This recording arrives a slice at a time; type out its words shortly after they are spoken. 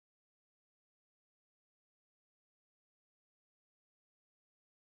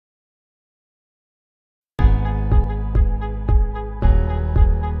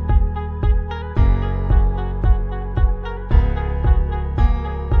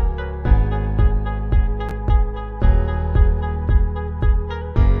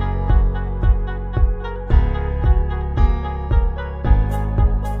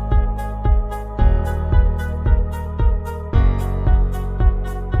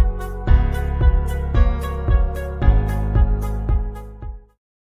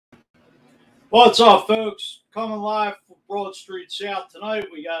What's up, folks? Coming live from Broad Street South tonight.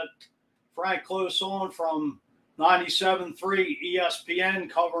 We got Frank Close on from 97.3 ESPN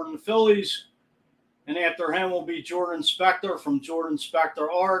covering the Phillies. And after him will be Jordan Spector from Jordan Spector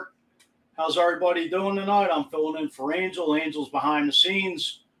Art. How's everybody doing tonight? I'm filling in for Angel. Angel's behind the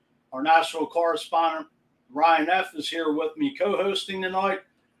scenes. Our national correspondent, Ryan F., is here with me co-hosting tonight.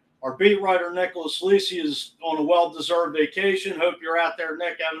 Our beat writer, Nicholas Lisi, is on a well-deserved vacation. Hope you're out there,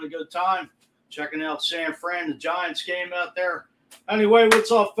 Nick, having a good time. Checking out San Fran, the Giants game out there. Anyway,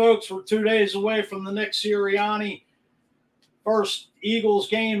 what's up, folks? We're 2 days away from the Nick Sirianni first Eagles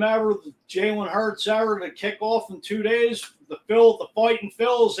game ever, the Jalen Hurts ever to kick off in 2 days. The Fighting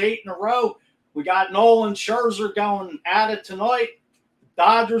Phils, 8 in a row. We got Nolan Scherzer going at it tonight. The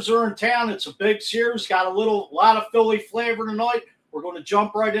Dodgers are in town. It's a big series. Got a lot of Philly flavor tonight. We're going to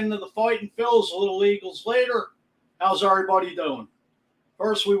jump right into the Fighting Phils, a little Eagles later. How's everybody doing?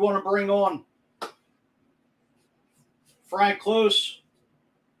 First, we want to bring on Frank Close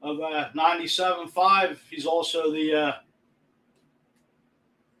of 97.5. He's also the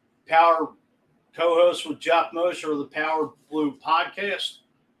Power co-host with Jeff Mosher of the Power Blue podcast.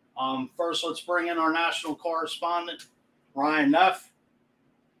 First, let's bring in our national correspondent, Ryan F.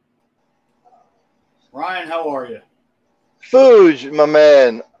 Ryan, how are you? Fuge, my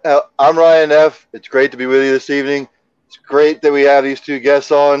man. I'm Ryan F. It's great to be with you this evening. It's great that we have these two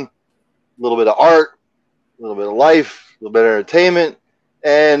guests on. A little bit of art, a little bit of life, a little bit of entertainment,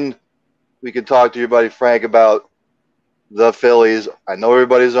 and we can talk to your buddy Frank about the Phillies. I know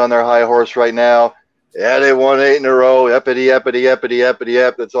everybody's on their high horse right now. Yeah, they won 8 in a row. Eppity, eppity, eppity, eppity,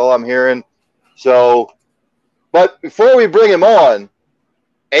 epp. That's all I'm hearing. So, but before we bring him on,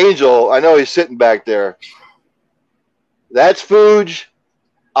 Angel, I know he's sitting back there. That's Fuge.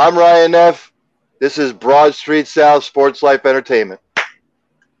 I'm Ryan F. This is Broad Street South Sports Life Entertainment.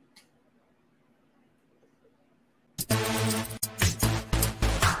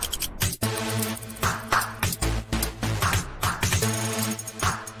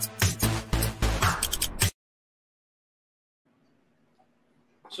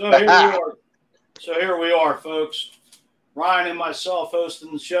 So here we are, folks. Ryan and myself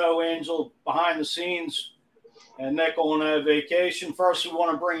hosting the show, Angel behind the scenes, and Nick on a vacation. First, we want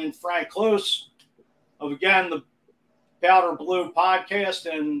to bring in Frank Close of, again, the Powder Blue podcast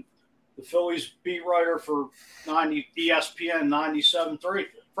and the Phillies beat writer for ESPN 97.3.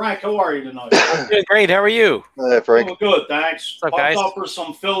 Frank, how are you tonight? Doing great. How are you? Hey, Frank. Doing good, thanks. What's up, guys? Pumped up for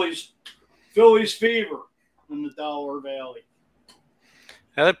some Phillies fever in the Delaware Valley.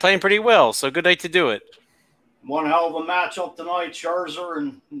 Yeah, they're playing pretty well, so good night to do it. One hell of a matchup tonight. Scherzer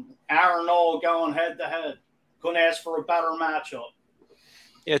and Aaron Nola going head-to-head. Couldn't ask for a better matchup.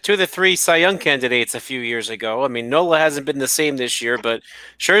 Yeah, 2 of the 3 Cy Young candidates a few years ago. I mean, Nola hasn't been the same this year, but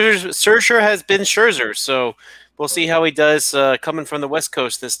Scherzer has been Scherzer, so we'll see how he does coming from the West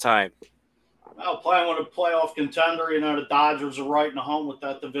Coast this time. Well, playing with a playoff contender, you know, the Dodgers are right in the home with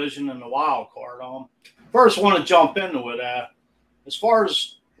that division and the wild card. First, want to jump into it. As far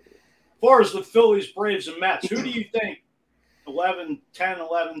as the Phillies, Braves, and Mets, who do you think 11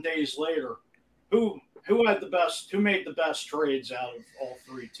 days later, who had the best, who made the best trades out of all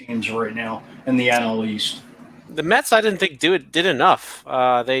 3 teams right now in the NL East? The Mets, I didn't think did enough.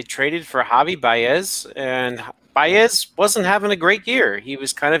 They traded for Javi Baez, and Baez wasn't having a great year. He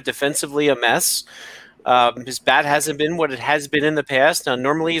was kind of defensively a mess. His bat hasn't been what it has been in the past. Now,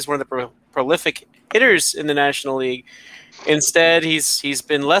 normally he's one of the prolific hitters in the National League. Instead, he's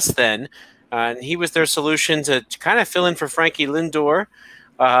been less than, and he was their solution to kind of fill in for Frankie Lindor,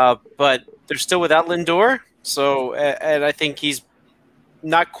 but they're still without Lindor, so and I think he's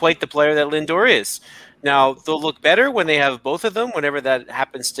not quite the player that Lindor is. Now, they'll look better when they have both of them, whenever that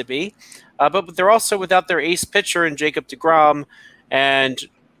happens to be, but they're also without their ace pitcher in Jacob deGrom, and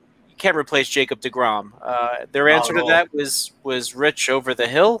you can't replace Jacob deGrom. Their answer to that was Rich Hill.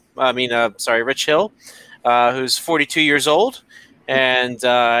 Who's 42 years old, and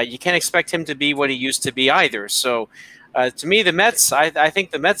you can't expect him to be what he used to be either. So to me, the Mets, I think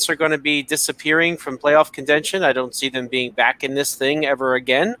the Mets are going to be disappearing from playoff contention. I don't see them being back in this thing ever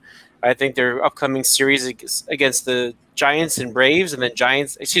again. I think their upcoming series against the Giants and Braves, and then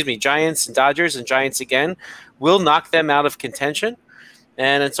Giants and Dodgers and Giants again, will knock them out of contention.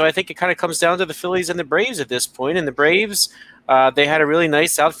 And so I think it kind of comes down to the Phillies and the Braves at this point. And the Braves, they had a really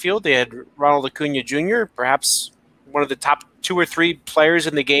nice outfield. They had Ronald Acuna Jr., perhaps one of the top 2 or 3 players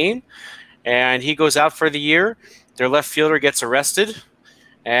in the game, and he goes out for the year. Their left fielder gets arrested,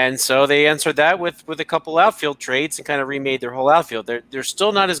 and so they answered that with a couple outfield trades and kind of remade their whole outfield. They're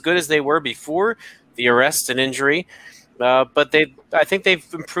still not as good as they were before the arrest and injury, But I think they've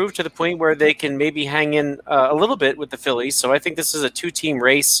improved to the point where they can maybe hang in a little bit with the Phillies. So I think this is a two-team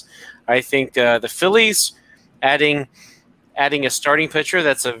race. I think the Phillies adding a starting pitcher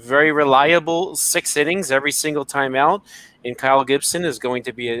that's a very reliable 6 innings every single time out in Kyle Gibson is going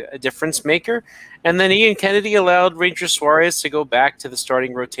to be a difference maker. And then Ian Kennedy allowed Ranger Suarez to go back to the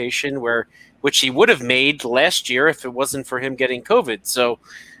starting rotation, which he would have made last year if it wasn't for him getting COVID. So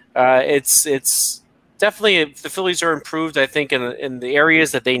it's definitely the Phillies are improved, I think, in the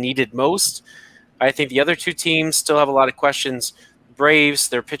areas that they needed most. I think the other two teams still have a lot of questions. Braves,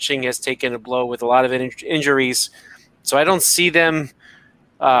 their pitching has taken a blow with a lot of injuries. So I don't see them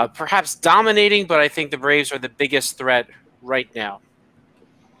perhaps dominating, but I think the Braves are the biggest threat right now.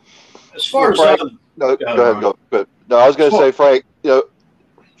 As far as Frank, go ahead. No, I was going to say, Frank,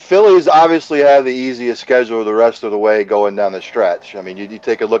 Phillies obviously have the easiest schedule the rest of the way going down the stretch. I mean, you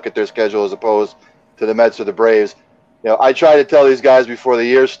take a look at their schedule as opposed to the Mets or the Braves. I try to tell these guys before the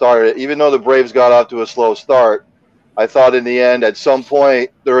year started, even though the Braves got off to a slow start, I thought in the end, at some point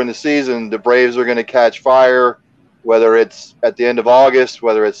during the season, the Braves are going to catch fire, whether it's at the end of August,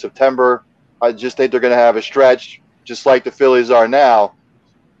 whether it's September. I just think they're going to have a stretch just like the Phillies are now.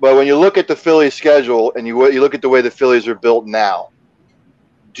 But when you look at the Phillies schedule and you look at the way the Phillies are built now,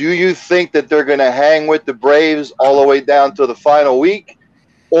 do you think that they're going to hang with the Braves all the way down to the final week?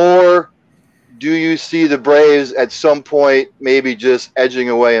 Or do you see the Braves at some point maybe just edging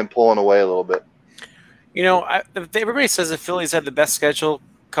away and pulling away a little bit? Everybody says the Phillies had the best schedule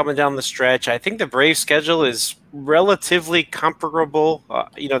coming down the stretch. I think the Braves schedule is relatively comparable.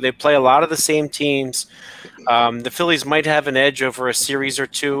 They play a lot of the same teams. The Phillies might have an edge over a series or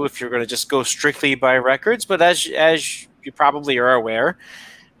two if you're going to just go strictly by records. But as you probably are aware,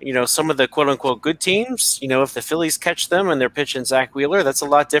 some of the quote-unquote good teams, if the Phillies catch them and they're pitching Zach Wheeler, that's a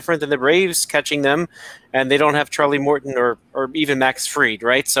lot different than the Braves catching them and they don't have Charlie Morton or even Max Fried,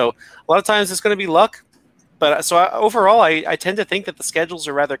 right? So a lot of times it's going to be luck. But overall, I tend to think that the schedules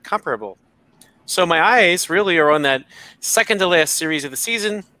are rather comparable. So my eyes really are on that second-to-last series of the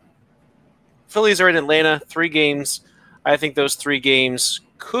season. Phillies are in Atlanta, 3 games. I think those 3 games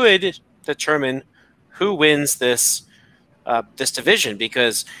could determine who wins this division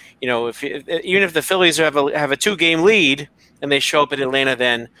because, even if the Phillies have a 2-game lead and they show up in Atlanta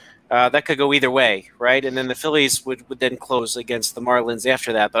then, that could go either way, right? And then the Phillies would then close against the Marlins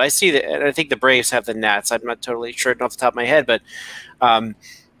after that. But I see that, and I think the Braves have the Nats. I'm not totally sure off the top of my head, but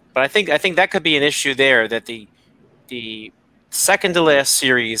I think that could be an issue there. That the second to last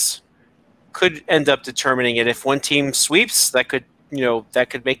series could end up determining it. If one team sweeps, that could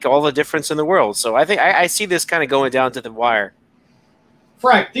make all the difference in the world. So I think I see this kind of going down to the wire.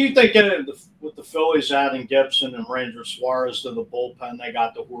 Frank, do you think with the Phillies adding Gibson and Ranger Suarez to the bullpen, they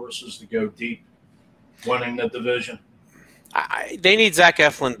got the horses to go deep, winning the division? They need Zach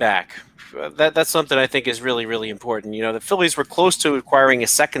Eflin back. That's something I think is really, really important. The Phillies were close to acquiring a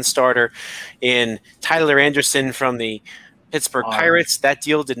second starter in Tyler Anderson from the Pittsburgh Pirates. That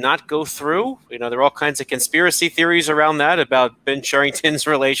deal did not go through. There are all kinds of conspiracy theories around that about Ben Cherington's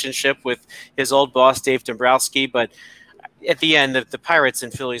relationship with his old boss, Dave Dombrowski, but at the end, the Pirates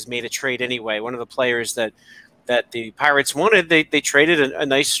and Phillies made a trade anyway. One of the players that the Pirates wanted, they traded a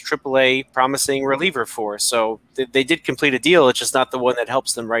nice AAA promising reliever for. So they did complete a deal. It's just not the one that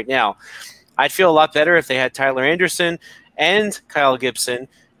helps them right now. I'd feel a lot better if they had Tyler Anderson and Kyle Gibson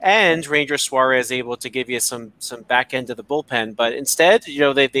and Ranger Suarez able to give you some back end of the bullpen. But instead,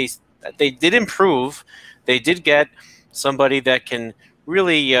 they did improve. They did get somebody that can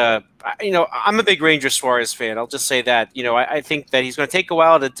really, I'm a big Ranger Suarez fan. I'll just say that. I think that he's going to take a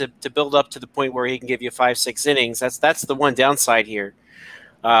while to build up to the point where he can give you 5-6 innings. That's the one downside here.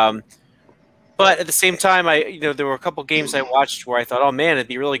 But at the same time, there were a couple games I watched where I thought, oh man, it'd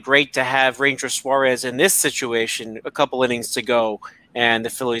be really great to have Ranger Suarez in this situation, a couple innings to go, and the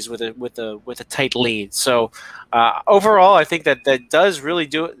Phillies with a tight lead. So overall, I think that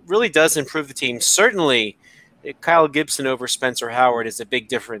really does improve the team. Certainly, Kyle Gibson over Spencer Howard is a big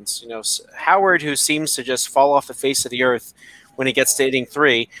difference. Howard, who seems to just fall off the face of the earth when he gets to inning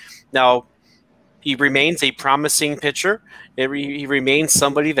 3. Now, he remains a promising pitcher. He remains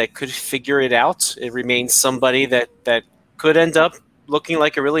somebody that could figure it out. It remains somebody that could end up looking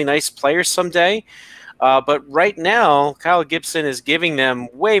like a really nice player someday. But right now, Kyle Gibson is giving them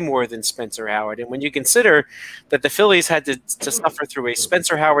way more than Spencer Howard. And when you consider that the Phillies had to suffer through a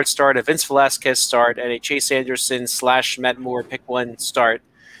Spencer Howard start, a Vince Velasquez start, and a Chase Anderson / Matt Moore pick one start,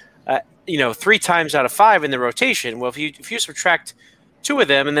 3 times out of 5 in the rotation. Well, if you subtract 2 of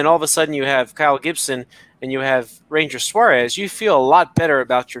them, and then all of a sudden you have Kyle Gibson and you have Ranger Suarez, you feel a lot better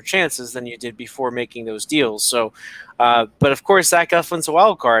about your chances than you did before making those deals. So, but of course, Zach Eflin's a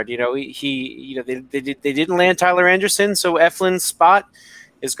wild card. You know, they didn't land Tyler Anderson, so Eflin's spot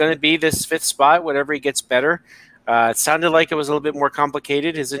is going to be this 5th spot, whenever he gets better. It sounded like it was a little bit more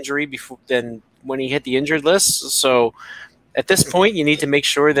complicated, his injury, before than when he hit the injured list. So at this point, you need to make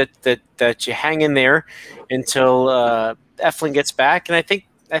sure that you hang in there until Eflin gets back. And I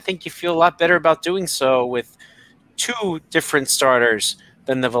think you feel a lot better about doing so with 2 different starters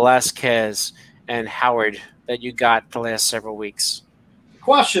than the Velasquez and Howard that you got the last several weeks. The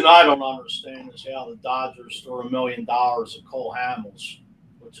question I don't understand is how the Dodgers threw $1 million at Cole Hamels,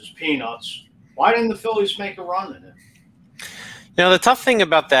 which is peanuts. Why didn't the Phillies make a run in it? You know, the tough thing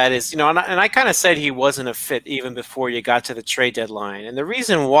about that is, and I kind of said he wasn't a fit even before you got to the trade deadline. And the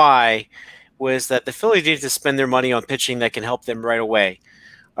reason why was that the Phillies needed to spend their money on pitching that can help them right away.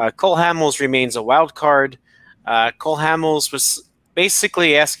 Cole Hamels remains a wild card. Cole Hamels was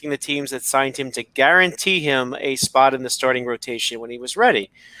basically asking the teams that signed him to guarantee him a spot in the starting rotation when he was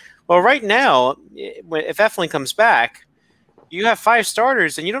ready. Well, right now, if Eflin comes back, you have 5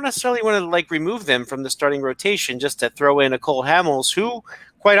 starters, and you don't necessarily want to remove them from the starting rotation just to throw in a Cole Hamels, who,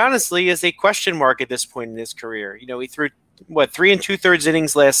 quite honestly, is a question mark at this point in his career. You know, he threw 3 2/3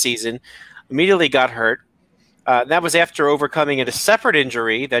 innings last season, immediately got hurt. That was after overcoming a separate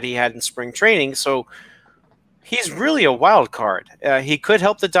injury that he had in spring training. So he's really a wild card. He could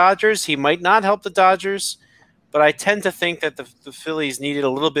help the Dodgers. He might not help the Dodgers, but I tend to think that the Phillies needed a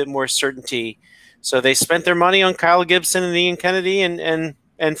little bit more certainty. So they spent their money on Kyle Gibson and Ian Kennedy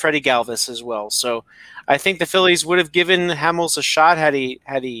and Freddie Galvis as well. So I think the Phillies would have given Hamels a shot had he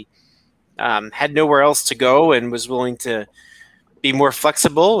had nowhere else to go and was willing to be more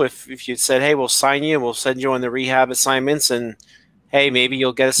flexible. If you said, hey, we'll sign you, we'll send you on the rehab assignments, and hey, maybe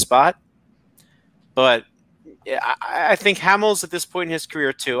you'll get a spot. But I think Hamels at this point in his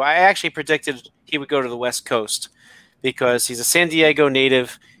career too, I actually predicted he would go to the West Coast because he's a San Diego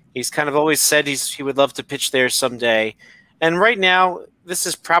native. He's kind of always said he would love to pitch there someday. And right now, this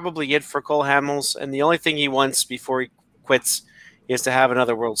is probably it for Cole Hamels. And the only thing he wants before he quits is to have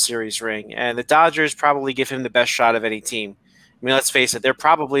another World Series ring. And the Dodgers probably give him the best shot of any team. I mean, let's face it, they're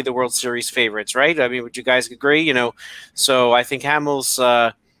probably the World Series favorites, right? I mean, would you guys agree? You know, so I think Hamels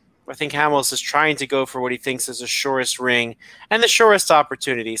is trying to go for what he thinks is the surest ring and the surest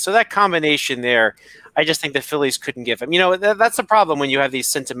opportunity. So that combination there, I just think the Phillies couldn't give him. You know, that's the problem when you have these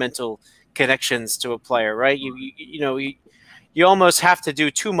sentimental connections to a player, right? You almost have to do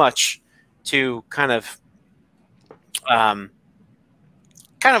too much to kind of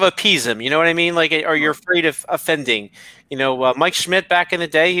appease him. You know what I mean? Or you're afraid of offending. You know, Mike Schmidt back in the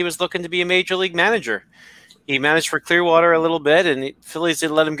day, he was looking to be a major league manager. He managed for Clearwater a little bit, and the Phillies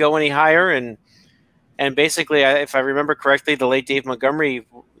didn't let him go any higher. And basically, if I remember correctly, the late Dave Montgomery,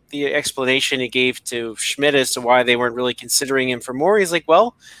 the explanation he gave to Schmidt as to why they weren't really considering him for more, he's like,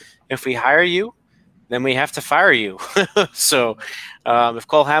 well, if we hire you, then we have to fire you. So if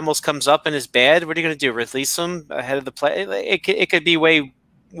Cole Hamels comes up and is bad, what are you going to do? Release him ahead of the play? It could be way,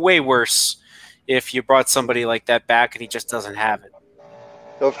 way worse if you brought somebody like that back and he just doesn't have it.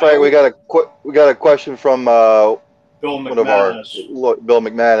 So Frank, we got a question from Bill McManus. Bill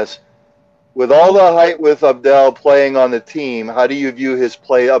McManus. With all the hype with Abdel playing on the team, how do you view his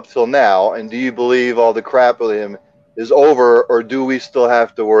play up till now? And do you believe all the crap with him is over, or do we still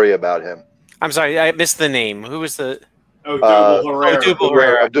have to worry about him? I'm sorry, I missed the name. Who was the? Odubel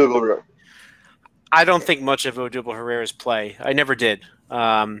Herrera. Odubel Herrera. I don't think much of Odubel Herrera's play. I never did.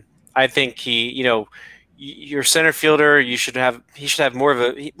 I think your center fielder, he should have more of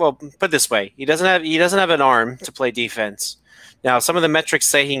a. Well, put it this way, he doesn't have an arm to play defense. Now, some of the metrics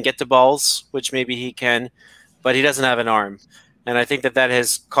say he can get to balls, which maybe he can, but he doesn't have an arm, and I think that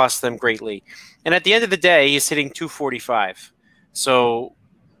has cost them greatly. And at the end of the day, he's hitting .245. So,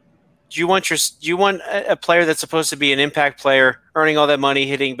 do you want a player that's supposed to be an impact player, earning all that money,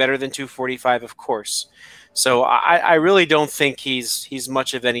 hitting better than .245? Of course. So, I really don't think he's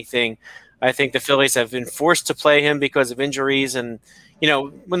much of anything. I think the Phillies have been forced to play him because of injuries. And,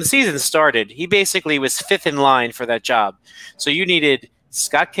 when the season started, he basically was 5th in line for that job. So you needed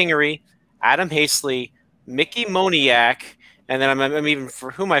Scott Kingery, Adam Haseley, Mickey Moniak, and then I'm even,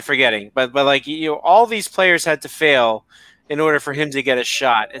 for whom am I forgetting? But all these players had to fail in order for him to get a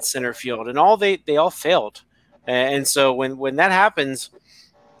shot at center field. And they all failed. And so when that happens,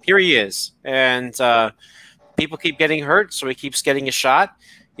 here he is. And people keep getting hurt, so he keeps getting a shot.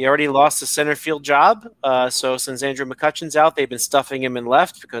 He already lost the center field job. So since Andrew McCutchen's out, they've been stuffing him in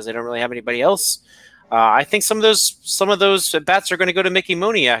left because they don't really have anybody else. I think some of those bats are going to go to Mickey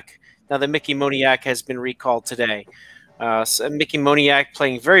Moniak. now that Mickey Moniak has been recalled today. So Mickey Moniak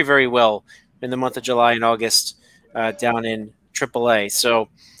playing very, very well in the month of July and August down in AAA. So,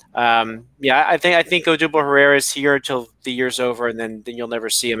 yeah, I think Odubel Herrera is here until the year's over, and then you'll never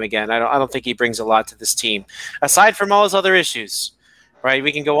see him again. I don't think he brings a lot to this team, aside from all his other issues. Right?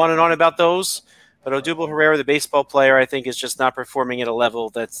 We can go on and on about those, but Odubel Herrera, the baseball player, I think is just not performing at a level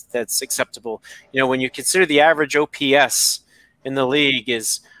that's acceptable. When you consider the average OPS in the league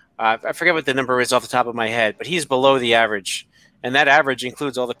is, I forget what the number is off the top of my head, but he's below the average. And that average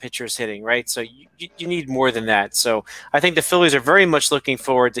includes all the pitchers hitting, right? So you need more than that. So I think the Phillies are very much looking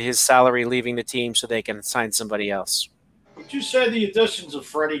forward to his salary leaving the team so they can sign somebody else. Would you say the additions of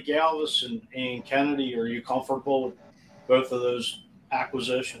Freddie Galvis and Ian Kennedy, are you comfortable with both of those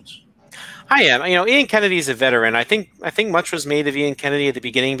acquisitions? I am. Ian Kennedy is a veteran. I think much was made of Ian Kennedy at the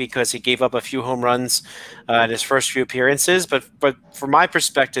beginning because he gave up a few home runs in his first few appearances. But from my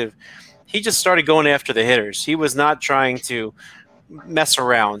perspective, he just started going after the hitters. He was not trying to mess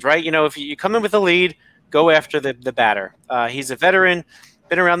around, right? If you come in with a lead, go after the batter. He's a veteran,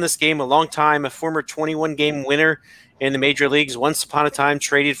 been around this game a long time, a former 21-game winner in the major leagues. Once upon a time,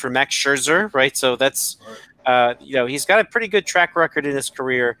 traded for Max Scherzer, right? So that's, he's got a pretty good track record in his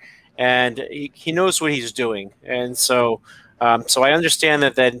career. And he knows what he's doing. And so I understand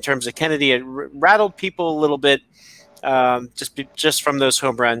that in terms of Kennedy, it rattled people a little bit just from those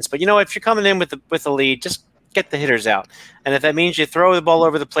home runs. But if you're coming in with a lead, just get the hitters out. And if that means you throw the ball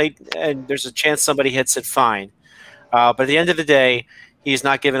over the plate and there's a chance somebody hits it, fine. But at the end of the day, he's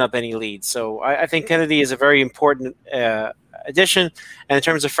not giving up any leads. So I think Kennedy is a very important addition. And in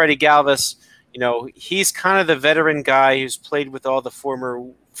terms of Freddie Galvis, he's kind of the veteran guy who's played with all the former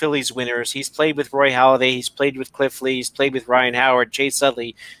Phillies winners. He's played with Roy Halladay. He's played with Cliff Lee. He's played with Ryan Howard, Chase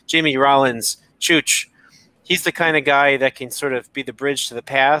Utley, Jimmy Rollins, Chooch. He's the kind of guy that can sort of be the bridge to the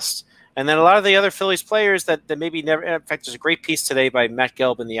past. And then a lot of the other Phillies players that maybe never – in fact, there's a great piece today by Matt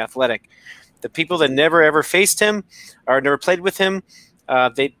Gelb in The Athletic. The people that never, ever faced him or never played with him,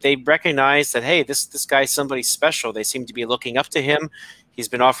 they recognize that, hey, this guy's somebody special. They seem to be looking up to him. He's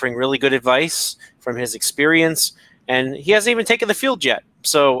been offering really good advice from his experience, and he hasn't even taken the field yet.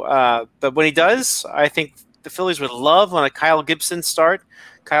 So, but when he does, I think the Phillies would love on a Kyle Gibson start.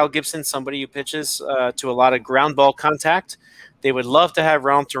 Kyle Gibson, somebody who pitches to a lot of ground ball contact. They would love to have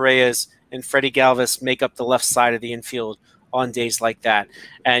Ron Torreyes and Freddie Galvis make up the left side of the infield on days like that.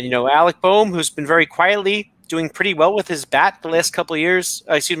 And, Alec Boehm, who's been very quietly doing pretty well with his bat the last couple of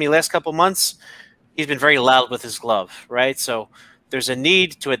last couple months, he's been very loud with his glove, right? So there's a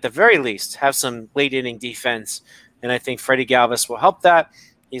need to, at the very least, have some late inning defense. And I think Freddie Galvis will help that.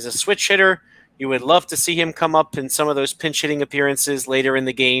 He's a switch hitter. You would love to see him come up in some of those pinch hitting appearances later in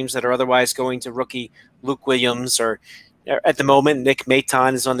the games that are otherwise going to rookie Luke Williams, or at the moment, Nick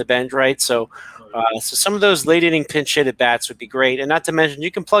Maton is on the bench, right? So some of those late inning pinch hit at bats would be great. And not to mention, you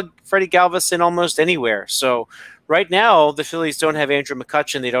can plug Freddie Galvis in almost anywhere. So right now, the Phillies don't have Andrew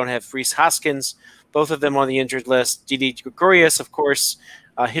McCutchen. They don't have Rhys Hoskins, both of them on the injured list. Didi Gregorius, of course,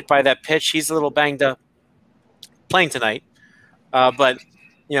 hit by that pitch. He's a little banged up playing tonight. But,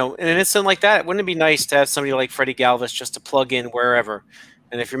 in an instant like that, wouldn't it be nice to have somebody like Freddie Galvis just to plug in wherever?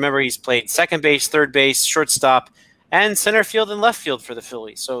 And if you remember, he's played second base, third base, shortstop, and center field and left field for the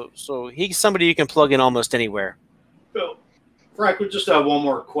Phillies. So he's somebody you can plug in almost anywhere. Bill, Frank, we just have one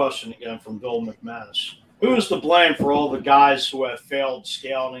more question again from Bill McManus. Who is to blame for all the guys who have failed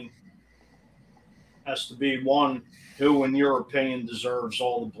scouting? Has to be one who, in your opinion, deserves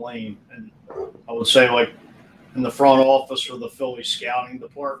all the blame. And I would say, like, in the front office or the Philly scouting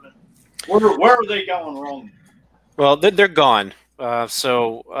department. Where are they going wrong? Well, they're gone.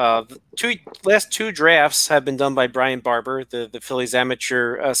 The last two drafts have been done by Brian Barber, the Phillies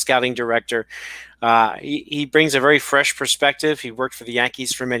amateur scouting director. He brings a very fresh perspective. He worked for the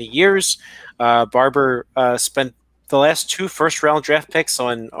Yankees for many years. Barber spent the last two first-round draft picks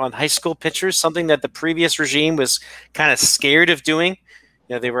on high school pitchers, something that the previous regime was kind of scared of doing.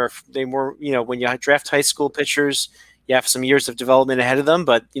 They were when you draft high school pitchers, you have some years of development ahead of them.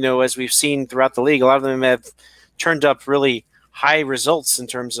 But as we've seen throughout the league, a lot of them have turned up really high results in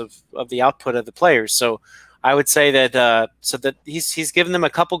terms of the output of the players. So I would say that he's given them a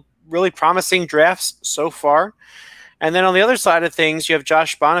couple really promising drafts so far. And then on the other side of things, you have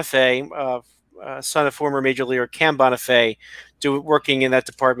Josh Bonifay, son of former Major Leaguer Cam Bonifay, working in that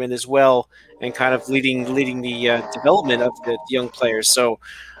department as well, and kind of leading the development of the young players. So,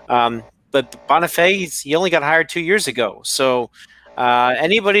 but Bonifay, he only got hired 2 years ago. So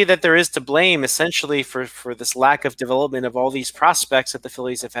anybody that there is to blame, essentially, for this lack of development of all these prospects that the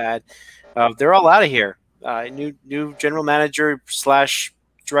Phillies have had, they're all out of here. New general manager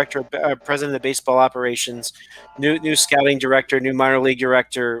 / president of baseball operations, new scouting director, new minor league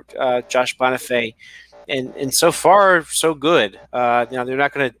director, Josh Bonifay, and so far so good. They're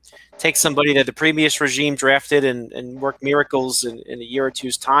not going to take somebody that the previous regime drafted and work miracles in a year or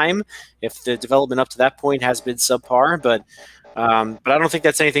two's time if the development up to that point has been subpar. But I don't think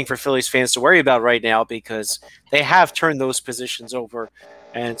that's anything for Phillies fans to worry about right now because they have turned those positions over,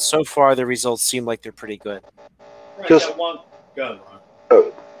 and so far the results seem like they're pretty good. Just one. Go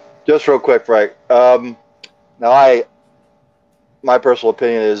ahead, just real quick, Frank. My personal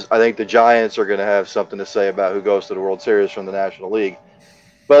opinion is I think the Giants are going to have something to say about who goes to the World Series from the National League.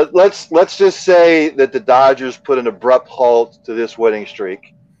 But let's just say that the Dodgers put an abrupt halt to this winning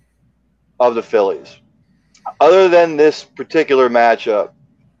streak of the Phillies. Other than this particular matchup,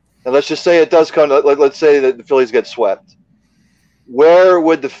 and let's just say it does come to, let's say that the Phillies get swept. Where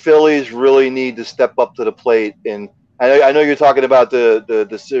would the Phillies really need to step up to the plate? I know you're talking about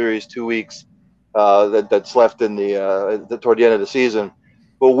the series 2 weeks that's left in toward the end of the season,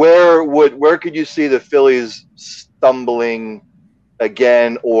 but where could you see the Phillies stumbling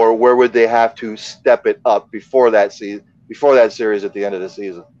again, or where would they have to step it up before that series at the end of the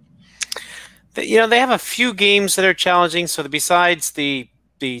season? They have a few games that are challenging. So besides the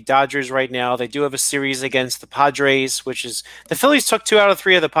Dodgers right now, they do have a series against the Padres, which is the Phillies took 2 out of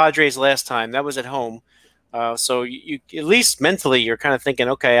 3 of the Padres last time. That was at home. So you at least mentally you're kind of thinking,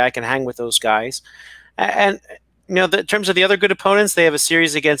 okay, I can hang with those guys. And in terms of the other good opponents, they have a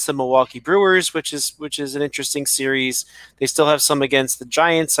series against the Milwaukee Brewers, which is an interesting series. They still have some against the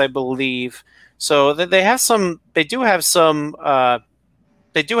Giants, I believe. So they have some. They do have some.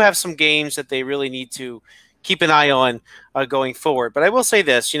 They do have some games that they really need to keep an eye on going forward. But I will say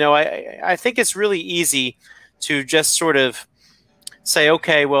this, I think it's really easy to just sort of say,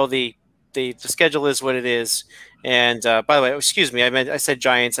 okay, well, the schedule is what it is. And by the way, excuse me, I said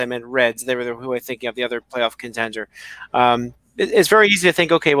Giants, I meant Reds. They were who I think of the other playoff contender. It's very easy to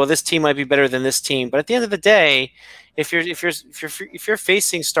think, okay, well, this team might be better than this team. But at the end of the day, if you're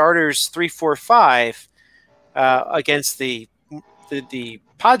facing starters 3, 4, 5 against the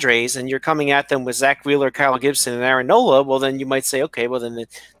Padres, and you're coming at them with Zach Wheeler, Kyle Gibson, and Aaron Nola, well, then you might say, okay, well, then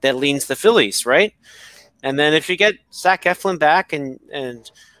that leans the Phillies, right? And then if you get Zach Eflin back and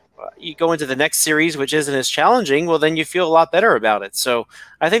you go into the next series, which isn't as challenging, well, then you feel a lot better about it. So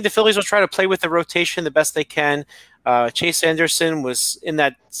I think the Phillies will try to play with the rotation the best they can. Chase Anderson was in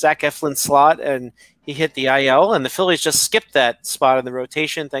that Zach Eflin slot, and he hit the IL, and the Phillies just skipped that spot in the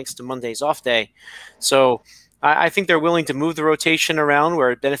rotation thanks to Monday's off day. So I think they're willing to move the rotation around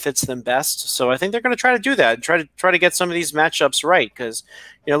where it benefits them best. So I think they're going to try to do that and try to get some of these matchups right. Because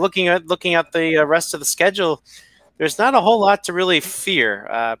looking at the rest of the schedule, there's not a whole lot to really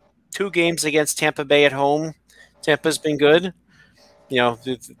fear. 2 games against Tampa Bay at home. Tampa's been good,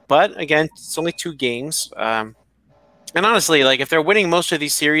 but again, it's only 2 games. And honestly, like if they're winning most of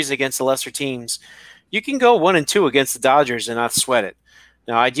these series against the lesser teams, you can go 1-2 against the Dodgers and not sweat it.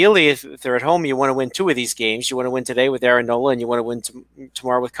 Now, ideally, if they're at home, you want to win 2 of these games. You want to win today with Aaron Nola, and you want to win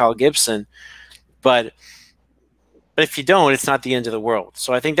tomorrow with Kyle Gibson. But if you don't, it's not the end of the world.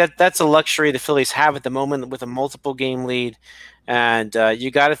 So I think that's a luxury the Phillies have at the moment with a multiple game lead. And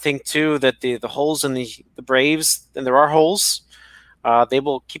you got to think, too, that the holes in the Braves, and there are holes, they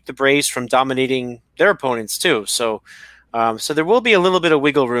will keep the Braves from dominating their opponents, too. So there will be a little bit of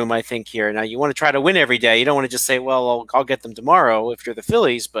wiggle room, I think, here. Now, you want to try to win every day. You don't want to just say, well, I'll get them tomorrow if you're the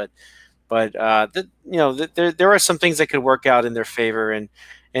Phillies. But there are some things that could work out in their favor. And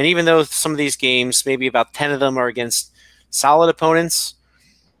even though some of these games, maybe about 10 of them are against solid opponents,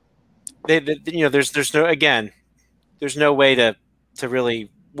 there's no way to really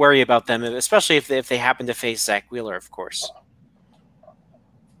worry about them, especially if they happen to face Zach Wheeler, of course.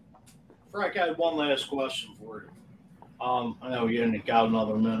 Frank, I had one last question for you. I know you only got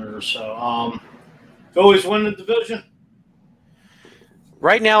another minute or so. Phillies win the division?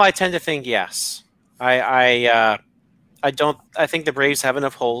 Right now, I tend to think yes. I think the Braves have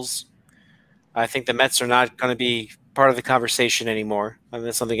enough holes. I think the Mets are not going to be part of the conversation anymore. I mean,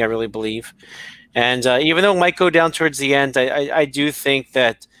 that's something I really believe. And even though it might go down towards the end, I do think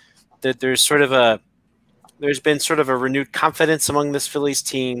that there's been sort of a renewed confidence among this Phillies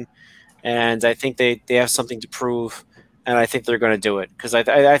team, and I think they have something to prove. And I think they're going to do it because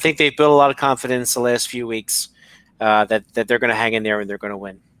I think they've built a lot of confidence the last few weeks that they're going to hang in there and they're going to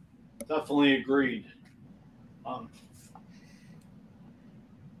win. Definitely agreed. All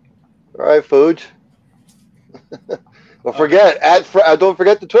right, Fuge. Don't forget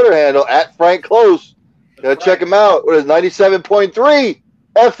the Twitter handle @Frank Close. Gotta check him out. What is 97.3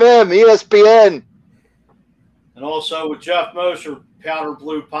 FM ESPN? And also with Jeff Mosher, Powder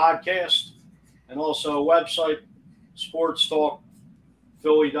Blue Podcast, and also a website,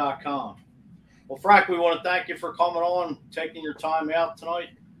 sportstalkphilly.com. Well, Frank, we want to thank you for coming on, taking your time out tonight.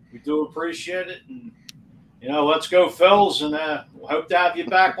 We do appreciate it. And, let's go Phils, and hope to have you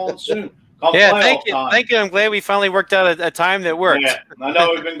back on soon. Yeah, thank you. Thank you. I'm glad we finally worked out a time that worked. Yeah, I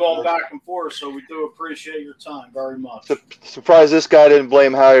know we've been going back and forth, so we do appreciate your time very much. Surprised this guy didn't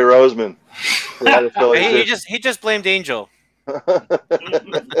blame Harry Roseman. He just blamed Angel.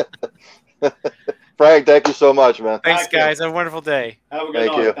 Frank, thank you so much, man. Thanks, guys. Have a wonderful day. Have a good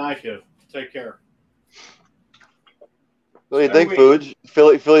night. Thank you. Take care. What do you think, Fuge?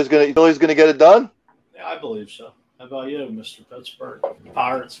 Philly's gonna get it done? Yeah, I believe so. How about you, Mr. Pittsburgh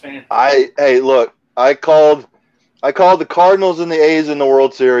Pirates fan? Look, I called the Cardinals and the A's in the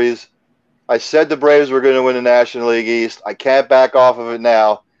World Series. I said the Braves were going to win the National League East. I can't back off of it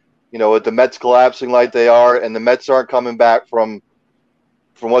now. With the Mets collapsing like they are, and the Mets aren't coming back from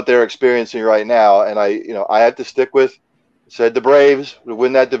what they're experiencing right now. And I had to stick with. Said the Braves would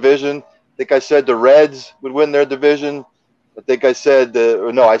win that division. I think I said the Reds would win their division. I think I said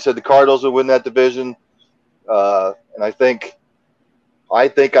I said the Cardinals would win that division. And I think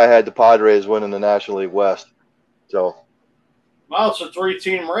I had the Padres winning the National League West. So, well, it's a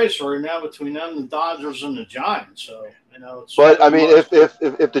 3-team race right now between them, the Dodgers, and the Giants. So, but I mean, if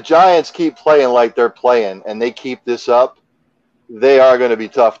the Giants keep playing like they're playing and they keep this up, they are going to be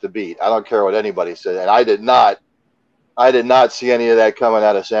tough to beat. I don't care what anybody said, and I did not see any of that coming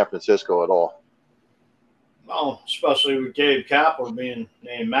out of San Francisco at all. Well, especially with Gabe Kapler being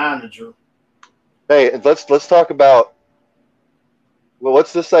named manager. Hey, let's talk about. Well,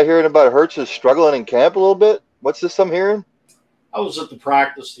 what's this I'm hearing about? Hurts is struggling in camp a little bit. What's this I'm hearing? I was at the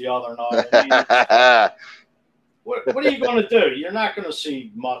practice the other night. I mean, what are you going to do? You're not going to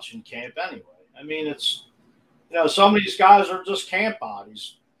see much in camp anyway. I mean, it's some of these guys are just camp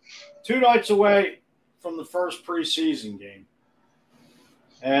bodies. 2 nights away from the first preseason game,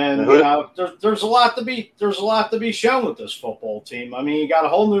 and there's a lot to be shown with this football team. I mean, you got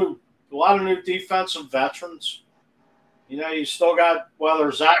a lot of new defensive veterans. You still got whether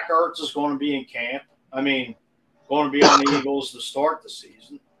Zach Ertz is going to be in camp. I mean, going to be on the Eagles to start the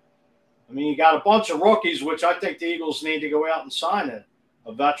season. I mean, you got a bunch of rookies, which I think the Eagles need to go out and sign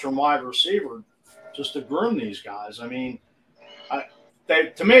a veteran wide receiver just to groom these guys. I mean,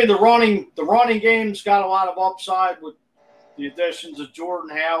 to me, the running game's got a lot of upside with the additions of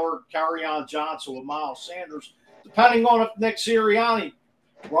Jordan Howard, Kerryon Johnson with Miles Sanders, depending on if Nick Sirianni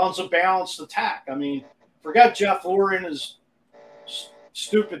runs a balanced attack. I mean, forget Jeff Lurie and his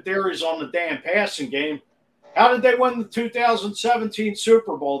stupid theories on the damn passing game. How did they win the 2017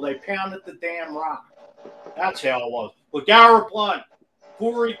 Super Bowl? They pounded the damn rock. That's how it was. LeGarrette Blount,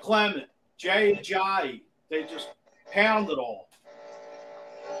 Corey Clement, Jay Ajayi, they just pounded all.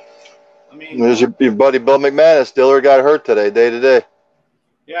 I mean, there's your buddy Bill McManus. Diller got hurt today, day to day.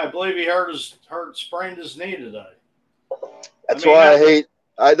 Yeah, I believe he sprained his knee today. That's why I hate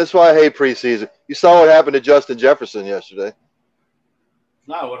preseason. You saw what happened to Justin Jefferson yesterday.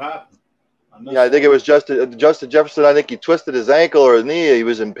 No, what happened? I think it was Justin Jefferson. I think he twisted his ankle or his knee. He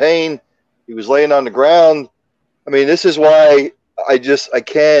was in pain. He was laying on the ground. I mean, this is why I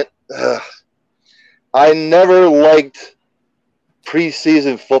can't. I never liked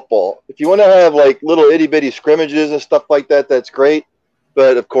preseason football. If you want to have like little itty bitty scrimmages and stuff like that, that's great.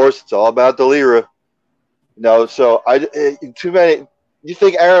 But of course, it's all about the lira. So too many. You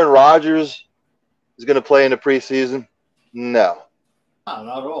think Aaron Rodgers is going to play in the preseason? No. No,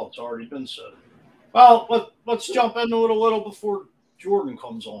 not at all. It's already been said. Well, let's jump into it a little before Jordan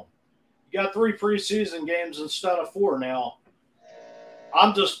comes on. You got 3 preseason games instead of 4 now.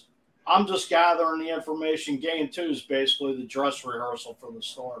 I'm just gathering the information. Game 2 is basically the dress rehearsal for the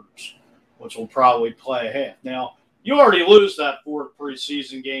starters, which will probably play a half. Now, you already lose that 4th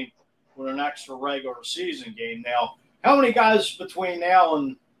preseason game with an extra regular season game. Now, how many guys between now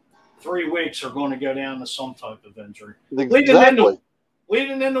and 3 weeks are going to go down to some type of injury? Exactly.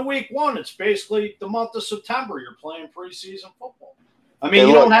 Leading into week 1, it's basically the month of September. You're playing preseason football. I mean,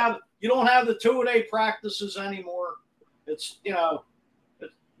 you don't have the 2-a-day practices anymore. It's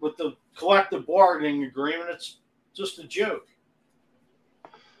with the collective bargaining agreement, it's just a joke.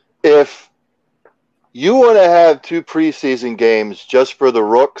 If you want to have 2 preseason games just for the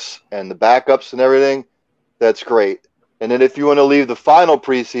rooks and the backups and everything, that's great. And then if you want to leave the final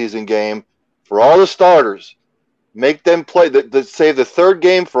preseason game for all the starters, make them play. Save the 3rd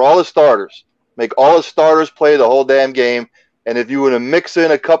game for all the starters. Make all the starters play the whole damn game. And if you want to mix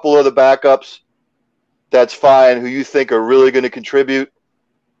in a couple of the backups, that's fine, who you think are really going to contribute,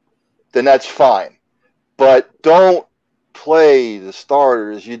 then that's fine. But don't play the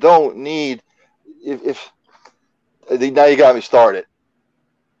starters. You don't need if now you got me started.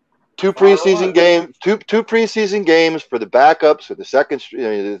 Two preseason games for the backups, for the second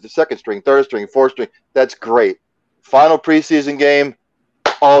string, third string, fourth string. That's great. Final preseason game,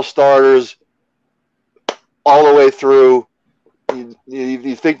 all starters, all the way through.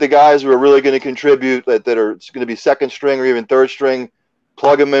 You think the guys who are really going to contribute that are going to be second string or even third string,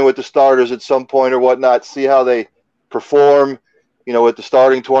 plug them in with the starters at some point or whatnot. See how they perform, with the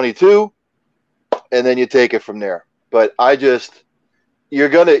starting 22, and then you take it from there. But there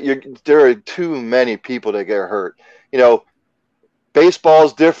are too many people that get hurt.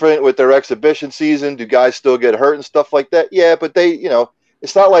 Baseball's different with their exhibition season. Do guys still get hurt and stuff like that? Yeah, but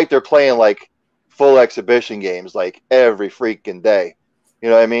it's not like they're playing like full exhibition games like every freaking day. You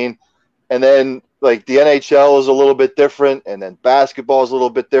know what I mean? And then like the NHL is a little bit different, and then basketball is a little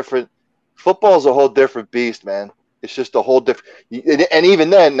bit different. Football is a whole different beast, man. It's just a whole different. And even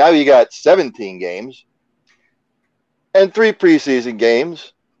then, now you got 17 games and 3 preseason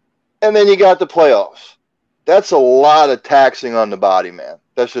games, and then you got the playoffs. That's a lot of taxing on the body, man.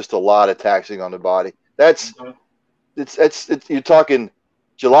 That's just a lot of taxing on the body. You're talking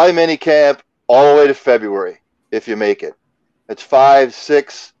July mini camp all the way to February if you make it. That's 5,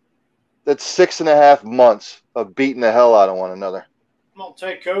 6. That's 6.5 months of beating the hell out of one another. I'll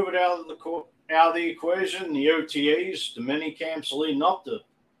take COVID out of the equation. The OTAs, the mini camps leading up to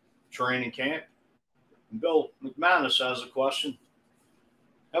training camp. Bill McManus has a question.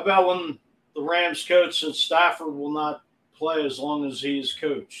 How about when the Rams coach said Stafford will not play as long as he is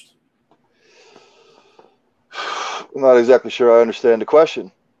coached? I'm not exactly sure I understand the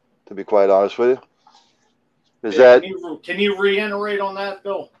question, to be quite honest with you. Can you reiterate on that,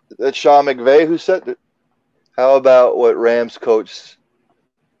 Bill? That's Sean McVay who said it. How about what Rams coach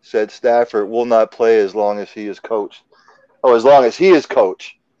said Stafford will not play as long as he is coached? Oh, as long as he is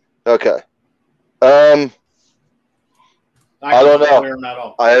coach. Okay. I don't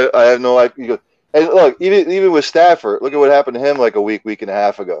know. I have no idea. And look, even with Stafford, look at what happened to him like a week and a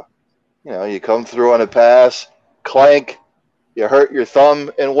half ago. You come through on a pass, clank, you hurt your thumb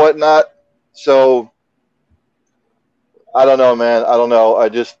and whatnot. So I don't know, man. I don't know. I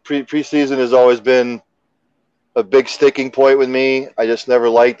just preseason has always been a big sticking point with me. I just never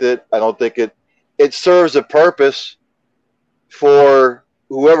liked it. I don't think it serves a purpose for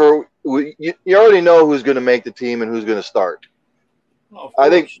whoever. You already know who's going to make the team and who's going to start. I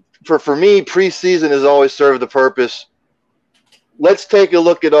think for me, preseason has always served the purpose. Let's take a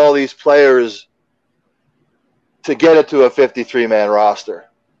look at all these players to get it to a 53-man roster,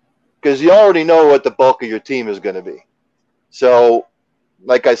 because you already know what the bulk of your team is going to be. So,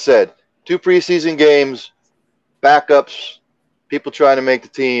 like I said, 2 preseason games, backups, people trying to make the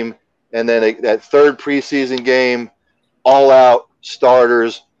team, and then that 3rd preseason game, all-out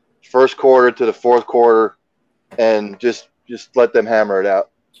starters, first quarter to the 4th quarter, and just let them hammer it out.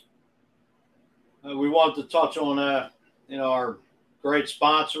 We want to touch on our great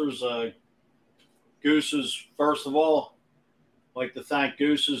sponsors, Goose's. First of all, I'd like to thank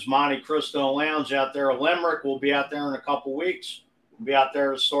Goose's Monte Cristo Lounge out there at Limerick. We'll be out there in a couple weeks. We'll be out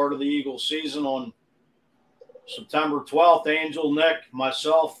there at the start of the Eagles season on September 12th. Angel, Nick,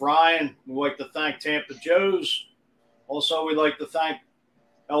 myself, Ryan. We'd like to thank Tampa Joe's. Also, we'd like to thank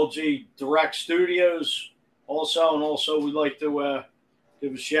LG Direct Studios. Also, we'd like to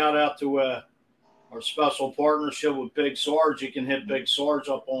give a shout out to our special partnership with Big Sarge. You can hit Big Sarge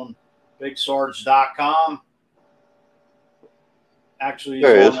up on BigSarge.com. Actually,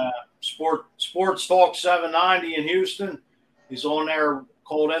 he's on Sports Talk 790 in Houston. He's on there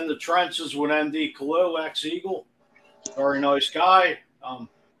called In the Trenches with MD Khalil, ex-Eagle. Very nice guy.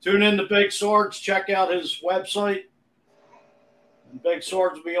 Tune in to Big Sarge. Check out his website. And Big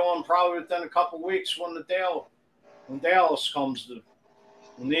Sarge will be on probably within a couple weeks when Dallas comes to.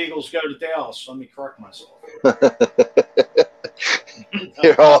 When the Eagles go to Dallas. Let me correct myself.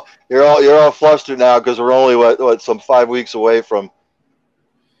 You're all flustered now because we're only some 5 weeks away from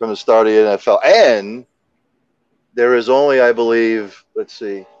the start of the NFL, and there is only, I believe, let's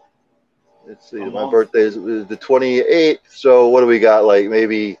see, my birthday is the 28th. So what do we got? Like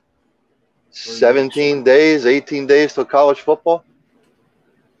maybe 17 days, 18 days till college football.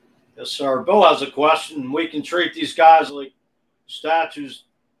 Yes, sir. Bill has a question. We can treat these guys like statues.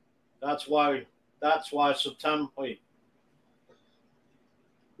 That's why September.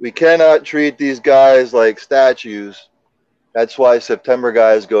 We cannot treat these guys like statues. That's why September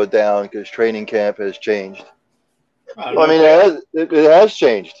guys go down, because training camp has changed. It has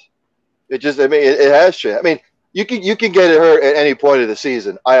changed. It has changed. I mean, you can get it hurt at any point of the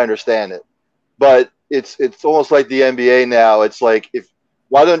season. I understand it, but it's almost like the NBA now. It's like,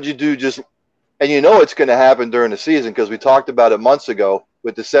 why don't you do just, and you know it's going to happen during the season because we talked about it months ago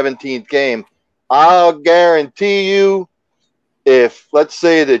with the 17th game. I'll guarantee you, if let's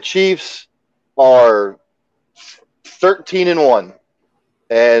say the Chiefs are 13-1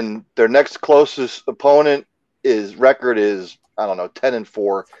 and their next closest opponent record is, I don't know,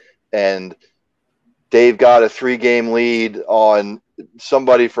 10-4, and they've got a 3-game lead on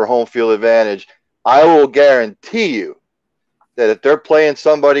somebody for home field advantage, I will guarantee you that if they're playing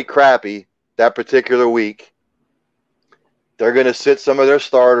somebody crappy that particular week, they're going to sit some of their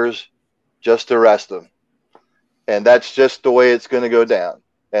starters just to rest them. And that's just the way it's going to go down.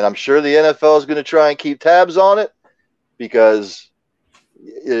 And I'm sure the NFL is going to try and keep tabs on it because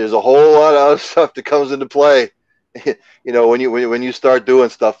there's a whole lot of other stuff that comes into play, when you start doing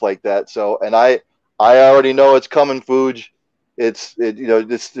stuff like that. So, and I already know it's coming, Fuge. It's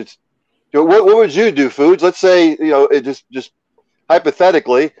what would you do, Fuge? Let's say, it just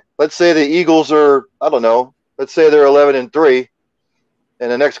hypothetically, let's say the Eagles are, I don't know, let's say they're 11-3,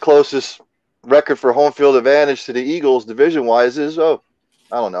 and the next closest record for home field advantage to the Eagles division-wise is, I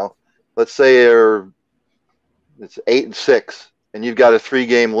don't know, let's say it's 8-6, and you've got a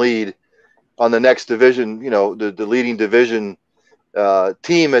 3-game lead on the next division, the leading division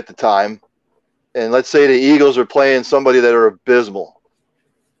team at the time, and let's say the Eagles are playing somebody that are abysmal.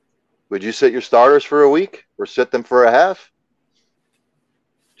 Would you sit your starters for a week or sit them for a half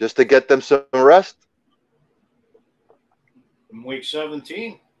just to get them some rest? In week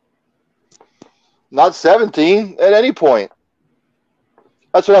 17? Not 17 at any point.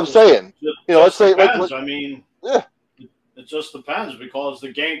 That's what I'm saying. Let's say. Yeah. It just depends because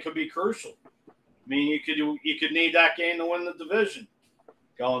the game could be crucial. I mean, you could need that game to win the division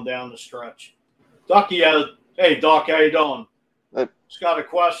going down the stretch. Ducky, hey Doc, how you doing? Just got a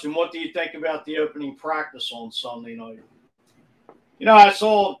question. What do you think about the opening practice on Sunday night?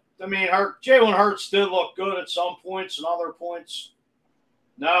 Jalen Hurts did look good at some points and other points.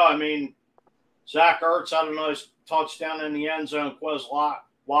 No, Zach Ertz had a nice touchdown in the end zone. Quez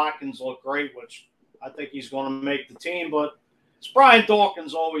Watkins looked great, which I think he's going to make the team. But as Brian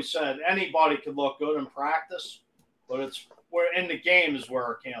Dawkins always said, anybody could look good in practice, but it's where in the game is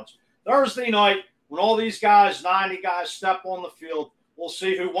where it counts. Thursday night, when all these guys, 90 guys, step on the field, we'll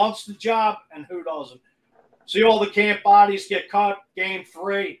see who wants the job and who doesn't. See all the camp bodies get cut. Game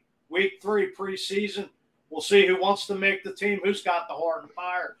 3, week 3 preseason. We'll see who wants to make the team, who's got the heart and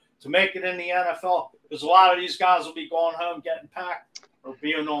fire to make it in the NFL, because a lot of these guys will be going home getting packed or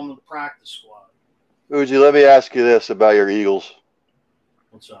being on the practice squad. Uji, let me ask you this about your Eagles.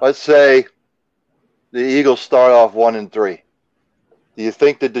 What's up? Let's say the Eagles start off 1-3. Do you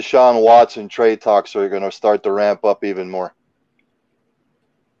think the Deshaun Watson trade talks are going to start to ramp up even more?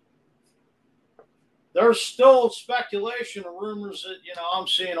 There's still speculation and rumors that, I'm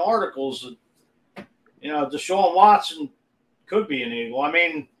seeing articles that, Deshaun Watson could be an Eagle.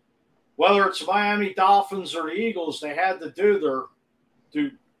 Whether it's Miami Dolphins or the Eagles, they had to do their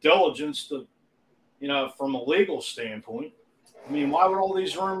due diligence to, from a legal standpoint. Why would all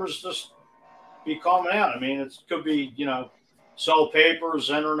these rumors just be coming out? It could be, sell papers,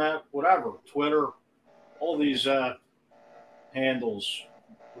 internet, whatever, Twitter, all these handles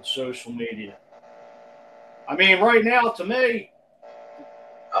with social media. Right now, to me,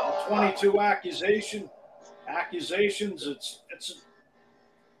 22 accusations,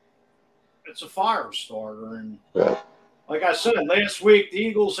 it's a fire starter. And like I said, last week, the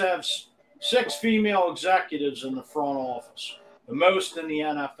Eagles have 6 female executives in the front office, the most in the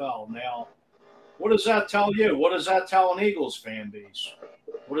NFL. Now, what does that tell you? What does that tell an Eagles fan base?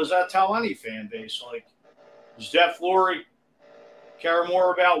 What does that tell any fan base? Like, does Jeff Lurie care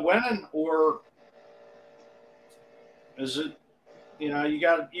more about winning, or is it, you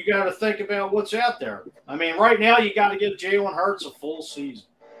got to think about what's out there. Right now you got to give Jalen Hurts a full season.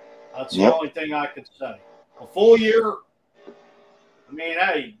 That's the only thing I could say. A full year.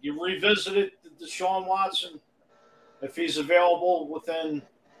 Hey, you revisited Deshaun Watson if he's available within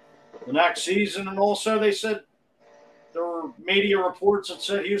the next season. And also they said there were media reports that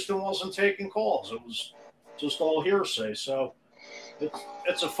said Houston wasn't taking calls. It was just all hearsay. So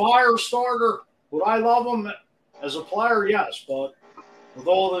it's a fire starter. Would I love him as a player? Yes, but with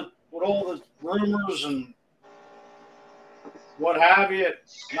all the rumors and what have you,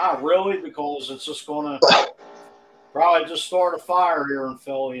 not really, because it's just going to probably just start a fire here in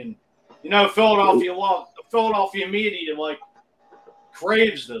Philly. And the Philadelphia media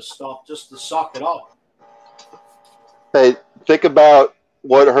craves this stuff just to suck it up. Hey, think about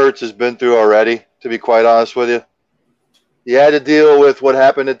what Hurts has been through already, to be quite honest with you. He had to deal with what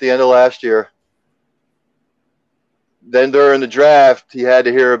happened at the end of last year. then during the draft, he had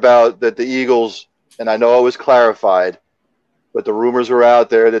to hear about that the Eagles, and I know it was clarified, but the rumors were out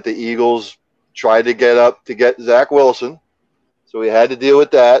there that the Eagles tried to get Zach Wilson. So he had to deal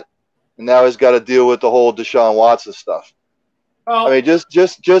with that. And now he's got to deal with the whole Deshaun Watson stuff. Well, I mean, just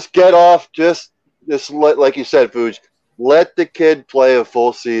get off, just let, like you said, Fuge, let the kid play a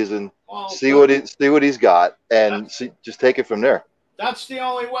full season, see what he's got, and just take it from there. That's the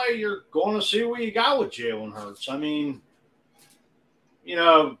only way you're going to see what you got with Jalen Hurts. I mean, you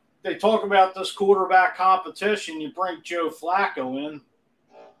know, they talk about this quarterback competition. You bring Joe Flacco in,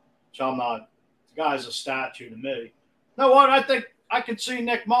 which I'm not. The guy's a statue to me. You know what? I think I could see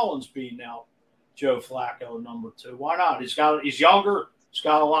Nick Mullins beating out Joe Flacco number 2. Why not? He's younger. He's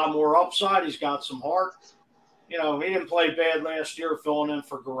got a lot more upside. He's got some heart. You know, he didn't play bad last year filling in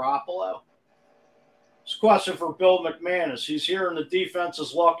for Garoppolo. It's a question for Bill McManus. He's here and the defense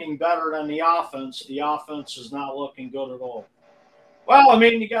is looking better than the offense. The offense is not looking good at all. Well, I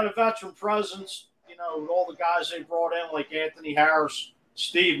mean, you got a veteran presence, you know, with all the guys they brought in like Anthony Harris,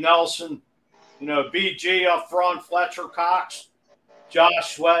 Steve Nelson, you know, BG up front, Fletcher Cox,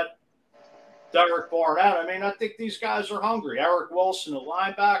 Josh Sweat, Derek Barnett. I mean, I think these guys are hungry. Eric Wilson, a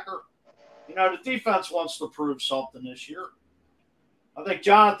linebacker. You know, the defense wants to prove something this year. I think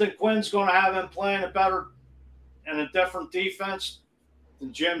Jonathan Quinn's going to have him playing a better and a different defense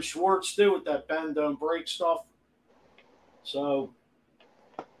than Jim Schwartz do with that bend don't break stuff. So,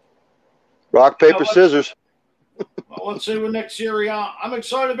 rock, paper, scissors. Well, let's see what Nick Sirianni. I'm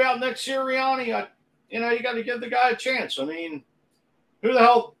excited about Nick Sirianni. You got to give the guy a chance. I mean, who the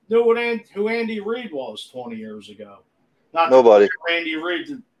hell knew who Andy Reid was 20 years ago? Not nobody. Andy Reid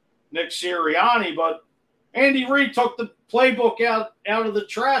to Nick Sirianni, but Andy Reid took the playbook out of the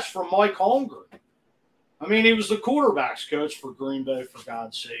trash from Mike Holmgren. I mean, he was the quarterback's coach for Green Bay, for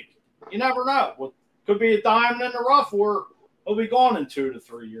God's sake. You never know. What could be a diamond in the rough where he'll be gone in 2 to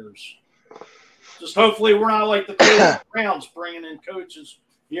 3 years. Just hopefully we're not like the Cleveland Browns bringing in coaches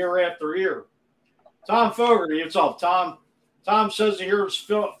year after year. Tom Fogarty, what's up, Tom? Tom says he hears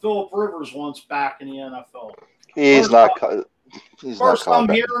Phillip Rivers wants back in the NFL. First I'm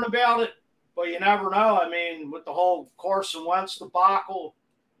hearing about it, but you never know. I mean, with the whole Carson Wentz debacle,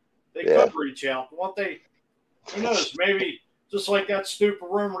 they could reach out. Who knows? Maybe just like that stupid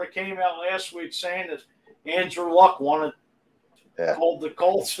rumor that came out last week saying that Andrew Luck called the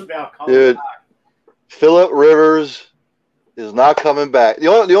Colts about coming back. Phillip Rivers is not coming back. The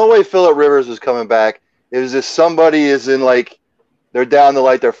only way Phillip Rivers is coming back is if somebody is in they're down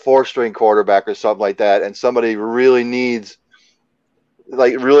to their 4th-string quarterback or something like that, and somebody really needs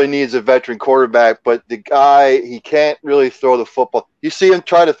a veteran quarterback, but the guy, he can't really throw the football. You see him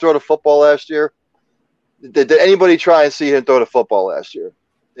try to throw the football last year? Did anybody try and see him throw the football last year?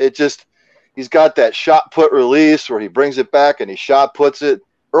 He's got that shot put release where he brings it back and he shot puts it.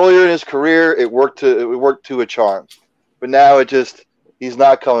 Earlier in his career, it worked to a charm, but now he's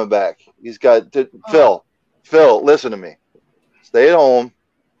not coming back. He's got Phil, listen to me. Stay at home,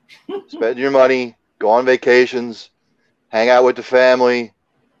 spend your money, go on vacations, hang out with the family,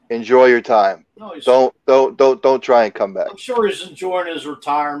 enjoy your time. No, don't try and come back. I'm sure he's enjoying his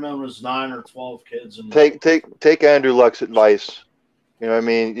retirement with his 9 or 12 kids. And take Andrew Luck's advice. You know what I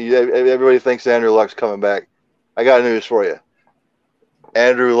mean? Everybody thinks Andrew Luck's coming back. I got news for you.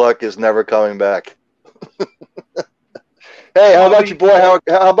 Andrew Luck is never coming back. Hey, how about your boy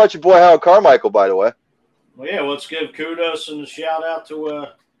Howard Carmichael, by the way? Well, yeah, let's give kudos and a shout out to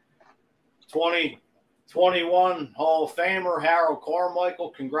 2021 Hall of Famer Harold Carmichael.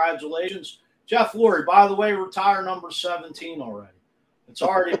 Congratulations. Jeff Lurie, by the way, retired number 17 already. It's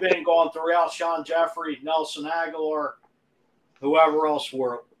already been gone throughout. Sean Jeffrey, Nelson Aguilar, whoever else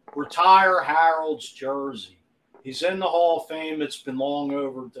were. Retire Harold's jersey. He's in the Hall of Fame. It's been long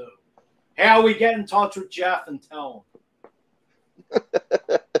overdue. How we get in touch with Jeff and tell him?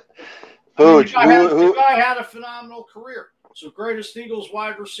 The guy had a phenomenal career. It's the greatest Eagles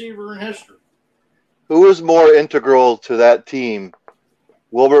wide receiver in history. Who was more integral to that team,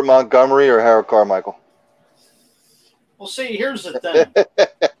 Wilbert Montgomery or Harold Carmichael? Well, see, here's the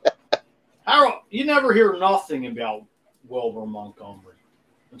thing. Harold, you never hear nothing about Wilbert Montgomery.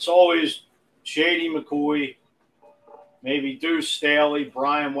 It's always Shady McCoy, maybe Deuce Staley,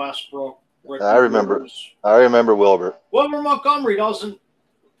 Brian Westbrook. I remember Wilbert. Wilbert Montgomery doesn't.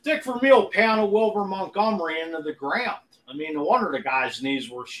 Dick Vermeil pounded Wilbert Montgomery into the ground. I mean, no wonder the guy's knees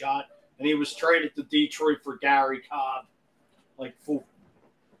were shot, and he was traded to Detroit for Gary Cobb,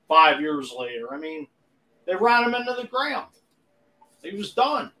 5 years later. I mean, they ran him into the ground. He was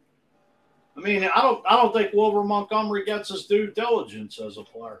done. I mean, I don't think Wilbert Montgomery gets his due diligence as a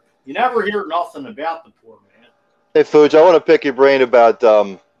player. You never hear nothing about the poor man. Hey, Fuge, I want to pick your brain about.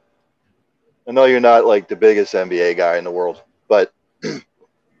 I know you're not like the biggest NBA guy in the world, but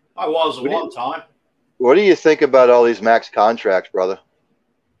I was at one time. what do you think about all these max contracts, brother?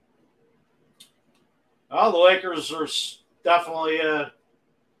 Well, the Lakers are definitely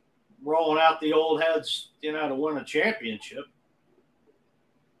rolling out the old heads, to win a championship.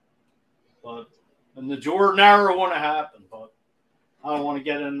 But in the Jordan era wouldn't have happened. But I don't want to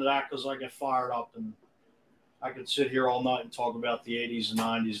get into that because I get fired up, and I could sit here all night and talk about the 80s and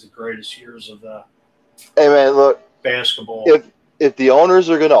 90s, the greatest years of the Hey, man, look, basketball. If the owners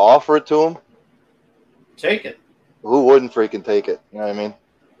are going to offer it to them, take it. Who wouldn't freaking take it? You know what I mean?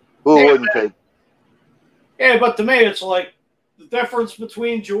 Who wouldn't take it? Yeah, but to me, it's like the difference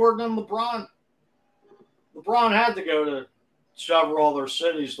between Jordan and LeBron. LeBron had to go to several other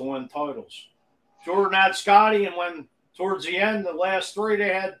cities to win titles. Jordan had Scotty, and when towards the end, the last three, they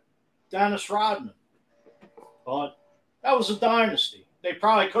had Dennis Rodman. But that was a dynasty. They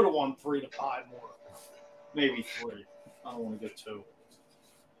probably could have won 3 to 5 more. Maybe 3. I don't want to get 2.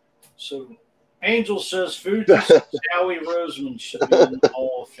 So, Angel says Fuji says Howie Roseman should be in the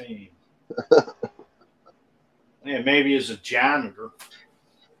Hall of Fame. Yeah, maybe as a janitor.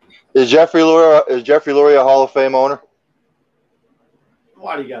 Is Jeffrey Lurie a Hall of Fame owner?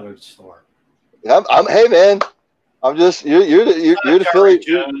 Why do you got to start? Hey, man. I'm just you're the Philly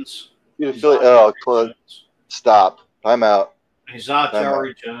Jones. You're the Philly. Oh, Jones. Stop. I'm out. He's not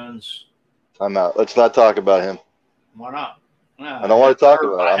Jerry Jones. I'm out. Let's not talk about him. Why not? No, I don't want to talk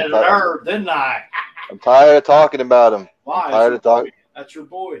about him. I had a nerve, didn't I? I'm tired of talking about him. Why? Tired of talking. That's your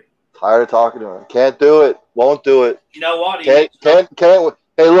boy. Tired of talking to him. Can't do it. Won't do it. You know what? Can't.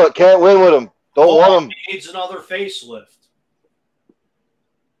 Hey, look, can't win with him. Don't want him. He needs another facelift.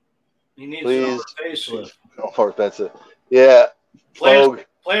 He needs another facelift. No more expensive. Yeah.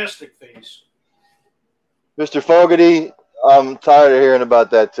 Plastic face. Mr. Fogarty, I'm tired of hearing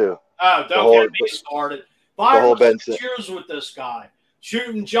about that too. Oh, don't get me started. 5 or 6 years with this guy,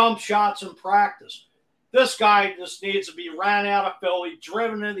 shooting jump shots in practice. This guy just needs to be ran out of Philly,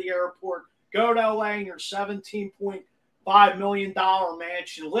 driven to the airport, go to LA in your $17.5 million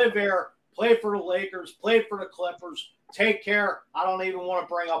mansion, live there, play for the Lakers, play for the Clippers, take care. I don't even want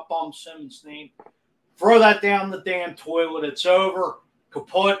to bring up Bum Simmons' name. Throw that down the damn toilet. It's over.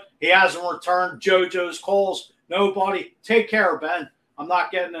 Kaput. He hasn't returned JoJo's calls. Nobody. Take care, Ben. I'm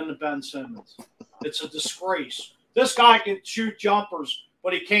not getting into Ben Simmons. It's a disgrace. This guy can shoot jumpers,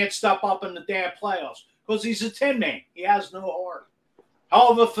 but he can't step up in the damn playoffs because he's a tin man. He has no heart. Hell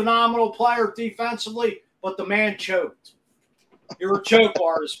of a phenomenal player defensively, but the man choked. You're a choke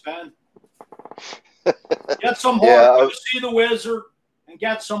artist, Ben. Get some heart. Yeah, Go see the Wizard and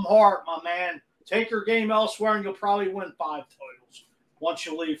get some heart, my man. Take your game elsewhere, and you'll probably win 5 titles once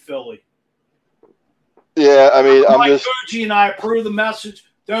you leave Philly. Yeah, I mean, I'm Mike just. Fuji and I approve the message.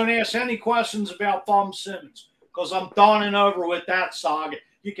 Don't ask any questions about Bum Simmons because I'm done and over with that saga.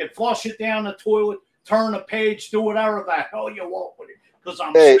 You can flush it down the toilet, turn a page, do whatever the hell you want with it because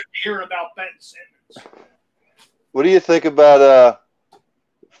I'm sick of hearing about Ben Simmons. What do you think about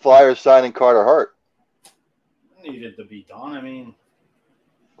Flyers signing Carter Hart? It needed to be done. I mean,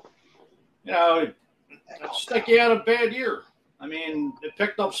 I just think he had a bad year. I mean, it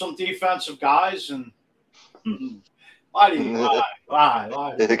picked up some defensive guys and. Why?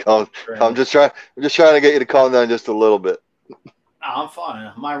 I'm just trying to get you to calm down just a little bit. No, I'm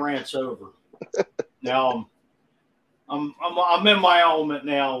fine. My rant's over. Now I'm in my element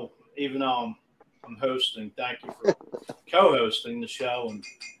now, even though I'm hosting. Thank you for co-hosting the show, and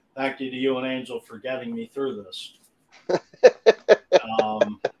thank you to you and Angel for getting me through this.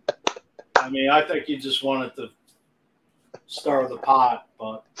 I mean, I think you just wanted to stir the pot,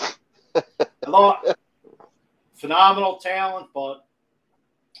 but I thought. Phenomenal talent, but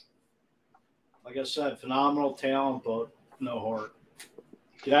like I said, phenomenal talent, but no heart.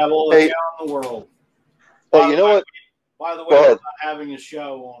 You have all the talent in the world. Hey, you know what? By the way, we're not having a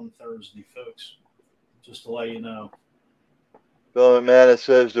show on Thursday, folks. Just to let you know. Bill McMahon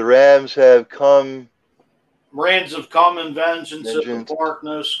says the Rams have come. Rams have come in vengeance at the park,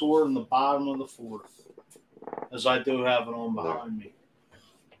 no score in the bottom of the 4th. As I do have it on behind me.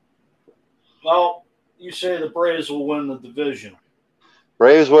 Well, you say the Braves will win the division.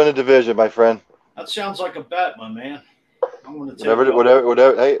 Braves win the division, my friend. That sounds like a bet, my man. I'm going to take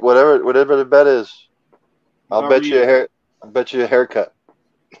whatever the bet is. I'll bet you a haircut.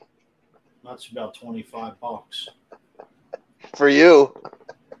 That's about $25 for you.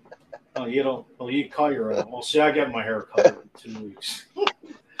 Oh, you don't. Well, you cut your own. Well, see, I get my hair cut in 2 weeks.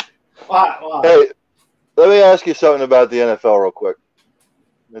 Wow. Hey, let me ask you something about the NFL real quick.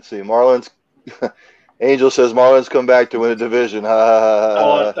 Let's see, Marlins. Angel says Marlins come back to win a division.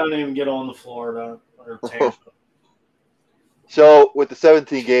 Oh, don't even get on the floor. Tampa. So with the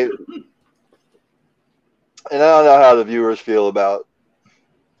 17 game, and I don't know how the viewers feel about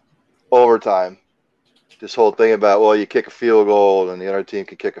overtime. This whole thing about, well, you kick a field goal and the other team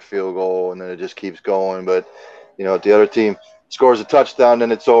can kick a field goal and then it just keeps going. But, you know, if the other team scores a touchdown,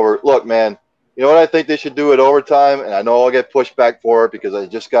 then it's over. Look, man, you know what I think they should do at overtime? And I know I'll get pushed back for it because I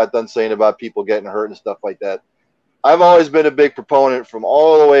just got done saying about people getting hurt and stuff like that. I've always been a big proponent from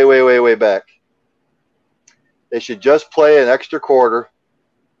all the way, way back. They should just play an extra quarter,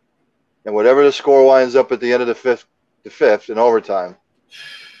 and whatever the score winds up at the end of the fifth in overtime,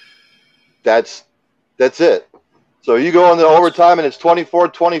 that's it. So you go into overtime and it's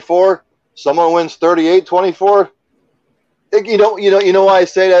 24-24. Someone wins 38-24. You know why I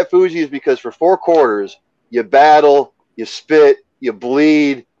say that, Fuji, is because for 4 quarters you battle, you spit, you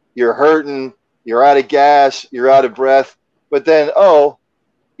bleed, you're hurting, you're out of gas, you're out of breath. But then, oh,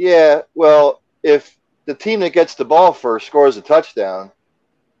 yeah, well, if the team that gets the ball first scores a touchdown,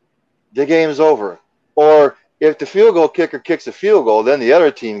 the game's over. Or if the field goal kicker kicks a field goal, then the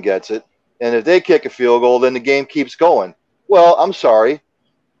other team gets it. And if they kick a field goal, then the game keeps going. Well, I'm sorry.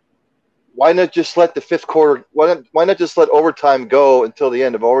 Why not just let the fifth quarter? Why not just let overtime go until the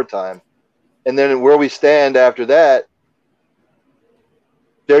end of overtime, and then where we stand after that?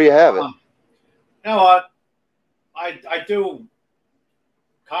 There you have it. You know what? I do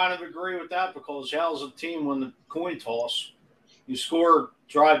kind of agree with that because how's a team when the coin toss, you score,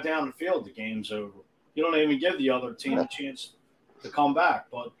 drive down the field, the game's over. You don't even give the other team a chance to come back.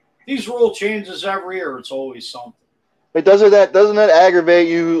 But these rule changes every year. It's always something. But doesn't that aggravate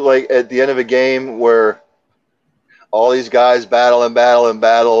you, like at the end of a game where all these guys battle,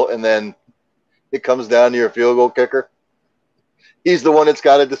 and then it comes down to your field goal kicker? He's the one that's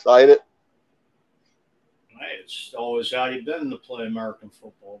got to decide it. Hey, it's always how you've been to play American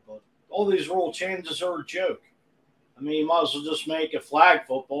football. But all these rule changes are a joke. I mean, you might as well just make it flag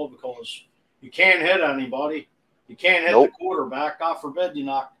football because you can't hit anybody. You can't hit the quarterback. God forbid you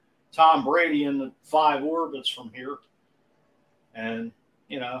knock Tom Brady in the 5 orbits from here. And,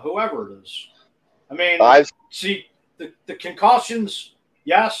 you know, whoever it is. I mean, see, the concussions,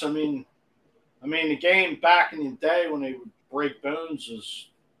 yes. I mean, the game back in the day when they would break bones is.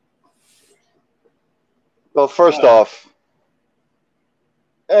 Well, first off,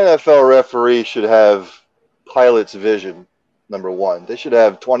 NFL referees should have pilot's vision, number one. They should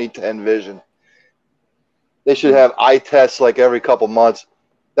have 2010 vision. They should have eye tests like every couple months.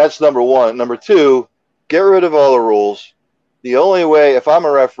 That's number one. Number two, get rid of all the rules. The only way, if I'm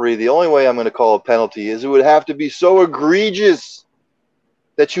a referee, the only way I'm going to call a penalty is it would have to be so egregious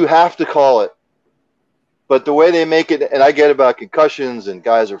that you have to call it. But the way they make it, and I get about concussions and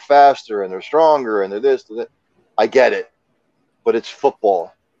guys are faster and they're stronger and they're this, they're that. I get it. But it's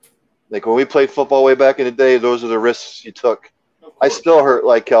football. Like when we played football way back in the day, those are the risks you took. I still hurt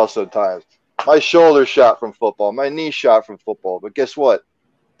like hell sometimes. My shoulder shot from football. My knee shot from football. But guess what?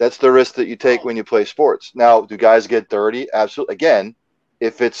 That's the risk that you take when you play sports. Now, do guys get dirty? Absolutely. Again,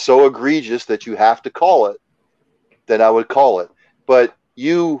 if it's so egregious that you have to call it, then I would call it. But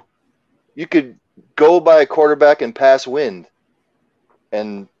you could go by a quarterback and pass wind,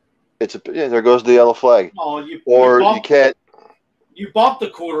 and there goes the yellow flag. Oh, you can't. You bump the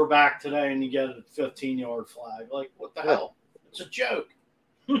quarterback today and you get a 15-yard flag. Like, what the hell? It's a joke.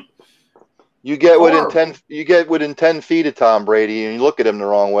 You get within 10 feet of Tom Brady and you look at him the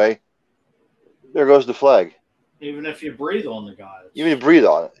wrong way, there goes the flag. Even if you breathe on the guy. Even if you breathe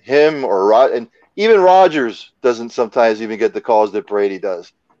on it. Him or Rod, and even Rodgers doesn't sometimes even get the calls that Brady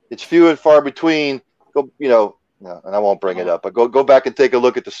does. It's few and far between. And I won't bring it up, but go back and take a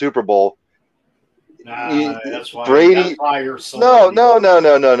look at the Super Bowl. That's why Brady. You fire no.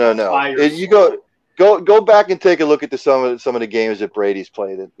 You go back and take a look at some of the games that Brady's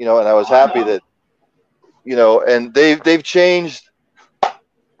played in. And I was happy that, and they've changed.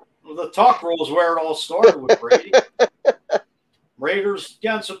 Well, the tuck rule is where it all started with Brady. Raiders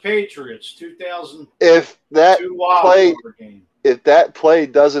against the Patriots, 2000. If that play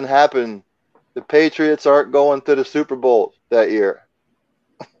doesn't happen, the Patriots aren't going to the Super Bowl that year.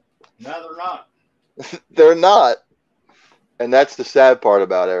 No, they're not. They're not. And that's the sad part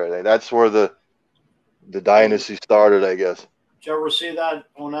about everything. That's where the dynasty started, I guess. Did you ever see that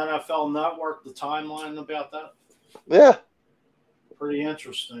on NFL Network, the timeline about that? Yeah. Pretty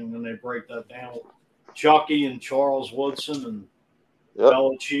interesting when they break that down. Chucky and Charles Woodson and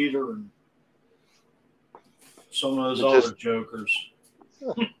Bella Cheater and some of those other jokers.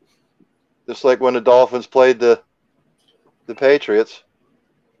 Just like when the Dolphins played the Patriots.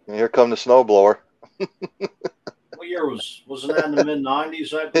 And here come the snowblower. What year wasn't that in the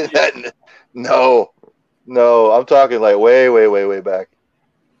mid-90s, I believe? No. I'm talking like way, way, way, way back.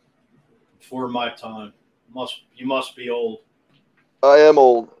 Before my time. You must be old. I am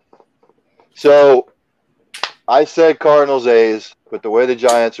old. So I said Cardinals A's, but the way the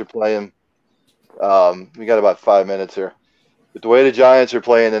Giants are playing, we got about 5 minutes here. But the way the Giants are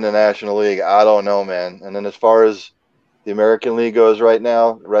playing in the National League, I don't know, man. And then as far as the American League goes right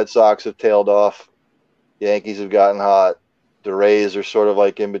now, the Red Sox have tailed off. Yankees have gotten hot. The Rays are sort of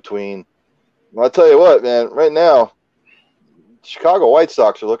like in between. Well, I'll tell you what, man. Right now, Chicago White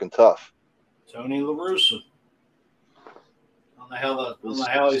Sox are looking tough. Tony La Russa. I don't know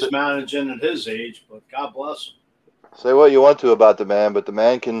how he's managing at his age, but God bless him. Say what you want to about the man, but the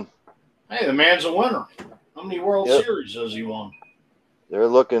man can. Hey, the man's a winner. How many World Series has he won? They're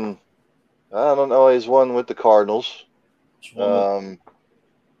looking. I don't know. He's won with the Cardinals. It's one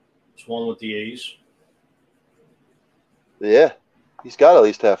with the A's. Yeah, he's got to at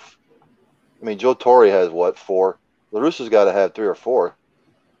least have. I mean, Joe Torre has what, 4? La Russa's got to have 3 or 4.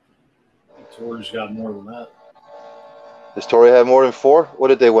 Torre's got more than that. Does Torre have more than 4? What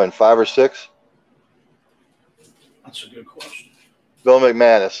did they win? 5 or 6? That's a good question. Bill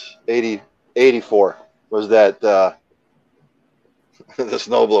McManus, 84 was that the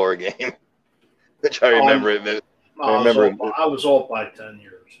snowblower game, which I remember it. I was off by 10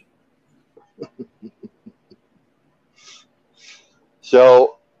 years.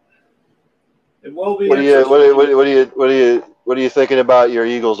 So, it will be. What are you thinking about your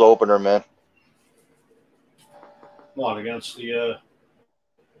Eagles opener, man? What, against the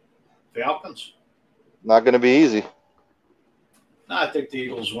Falcons? Not going to be easy. No, I think the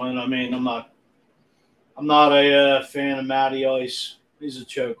Eagles win. I mean, I'm not a fan of Matty Ice. He's a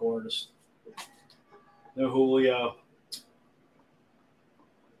choke artist. No Julio.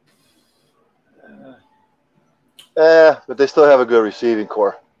 But they still have a good receiving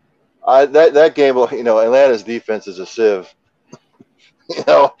core. That game, Atlanta's defense is a sieve.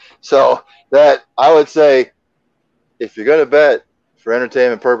 So that I would say, if you're going to bet for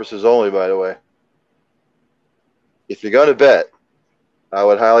entertainment purposes only, by the way, if you're going to bet, I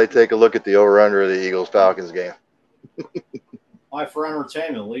would highly take a look at the over/under of the Eagles-Falcons game. Why for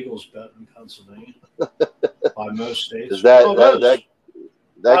entertainment? Legals bet in Pennsylvania by most states. That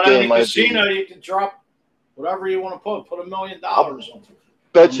game might casino, you can drop whatever you want to put. Put $1 million on it.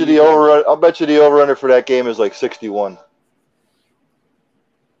 I'll bet you the over/under for that game is like 61.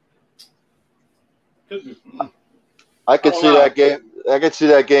 Could be. I could see that game. I could see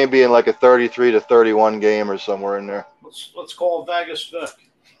that game being like a 33-31 game or somewhere in there. Let's call Vegas Vic.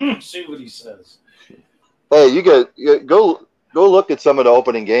 See what he says. Hey, you go look at some of the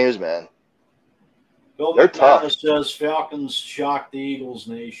opening games, man. Bill They're McManus tough. says Falcons shock the Eagles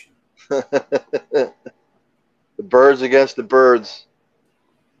nation. The birds against the birds.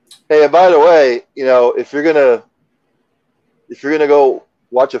 Hey, and by the way, if you're gonna go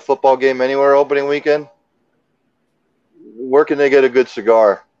watch a football game anywhere opening weekend, where can they get a good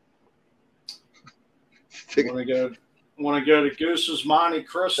cigar? Want to go to Goose's Monte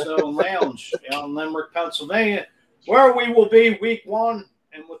Cristo and Lounge out in Limerick, Pennsylvania, where we will be week 1,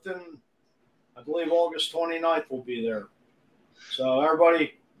 and within, I believe, August 29th we'll be there. So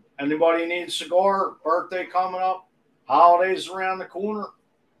anybody needs a cigar, birthday coming up, holidays around the corner,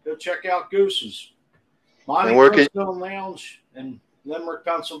 go check out Goose's Monte Cristo and Lounge in Limerick,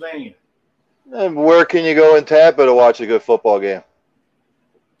 Pennsylvania. And where can you go in Tampa to watch a good football game?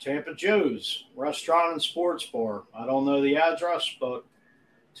 Tampa Joe's Restaurant and Sports Bar. I don't know the address, but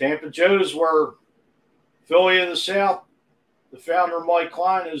Tampa Joe's, where Philly of the South, the founder Mike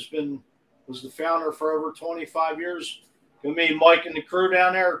Klein was the founder for over 25 years. Gonna meet Mike and the crew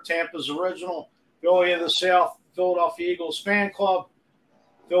down there. Tampa's original Philly of the South, Philadelphia Eagles fan club.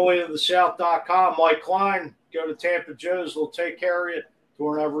 PhillyoftheSouth.com. Mike Klein. Go to Tampa Joe's. They'll take care of you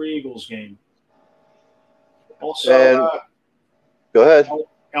during every Eagles game. Also, go ahead.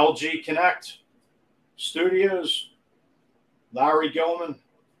 LG Connect Studios. Larry Gilman.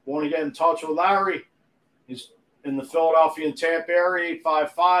 Want to get in touch with Larry? He's in the Philadelphia and Tampa area,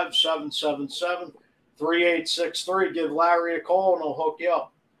 855-777-3863. Give Larry a call and he'll hook you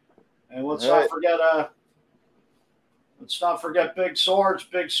up. And let's not forget Big Sarge,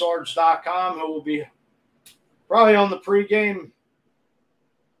 BigSarge.com, who will be probably on the pregame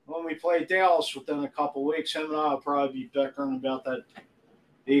when we play Dallas within a couple weeks. Him and I will probably be bickering about that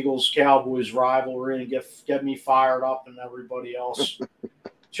Eagles-Cowboys rivalry and get me fired up and everybody else.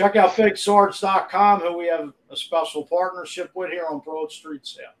 Check out BigSarge.com, who we have a special partnership with here on Broad Street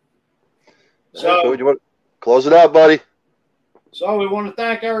South. So, you want to close it out, buddy? So we want to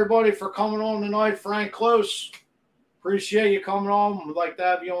thank everybody for coming on tonight. Frank Close, appreciate you coming on. We'd like to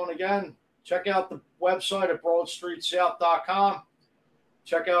have you on again. Check out the website at broadstreetsouth.com.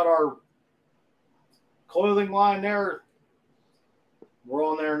 Check out our clothing line there. We're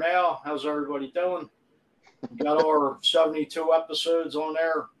on there now. How's everybody doing? We got our 72 episodes on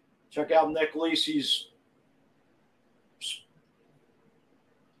there. Check out Nick Lisi's.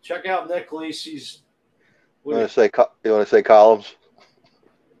 Check out Nick Lisi's. You want to say columns?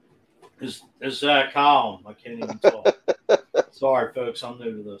 Is that column? I can't even talk. Sorry, folks. I'm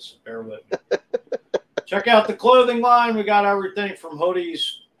new to this. Bear with me. Check out the clothing line. We got everything from hoodies,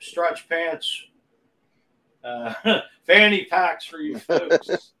 stretch pants, fanny packs for you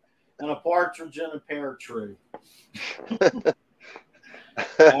folks, and a partridge in a pear tree.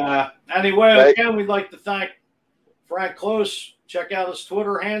 Anyway, again, we'd like to thank Frank Close. Check out his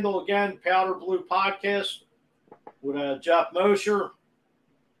Twitter handle again, Powder Blue Podcast, with Jeff Mosher.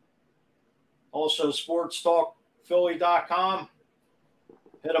 Also, sportstalkphilly.com.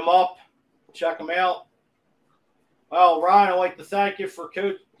 Hit him up. Check him out. Well, Ryan, I'd like to thank you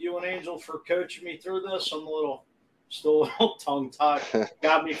you and Angel for coaching me through this. I'm still a little tongue-tied.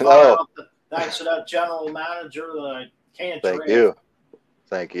 Got me fired up. Thanks to that general manager that I can't Thank you.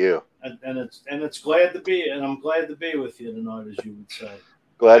 Thank you. And it's glad to be, and I'm glad to be with you tonight, as you would say.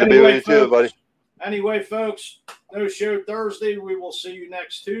 Glad to be with you too, buddy. Anyway, folks, no show Thursday. We will see you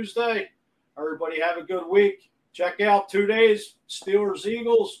next Tuesday. Everybody have a good week. Check out 2 days, Steelers,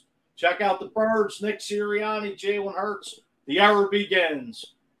 Eagles. Check out the Birds, Nick Sirianni, Jalen Hurts. The era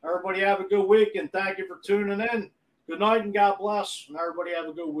begins. Everybody have a good week, and thank you for tuning in. Good night and God bless, and everybody have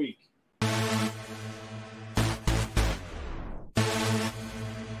a good week.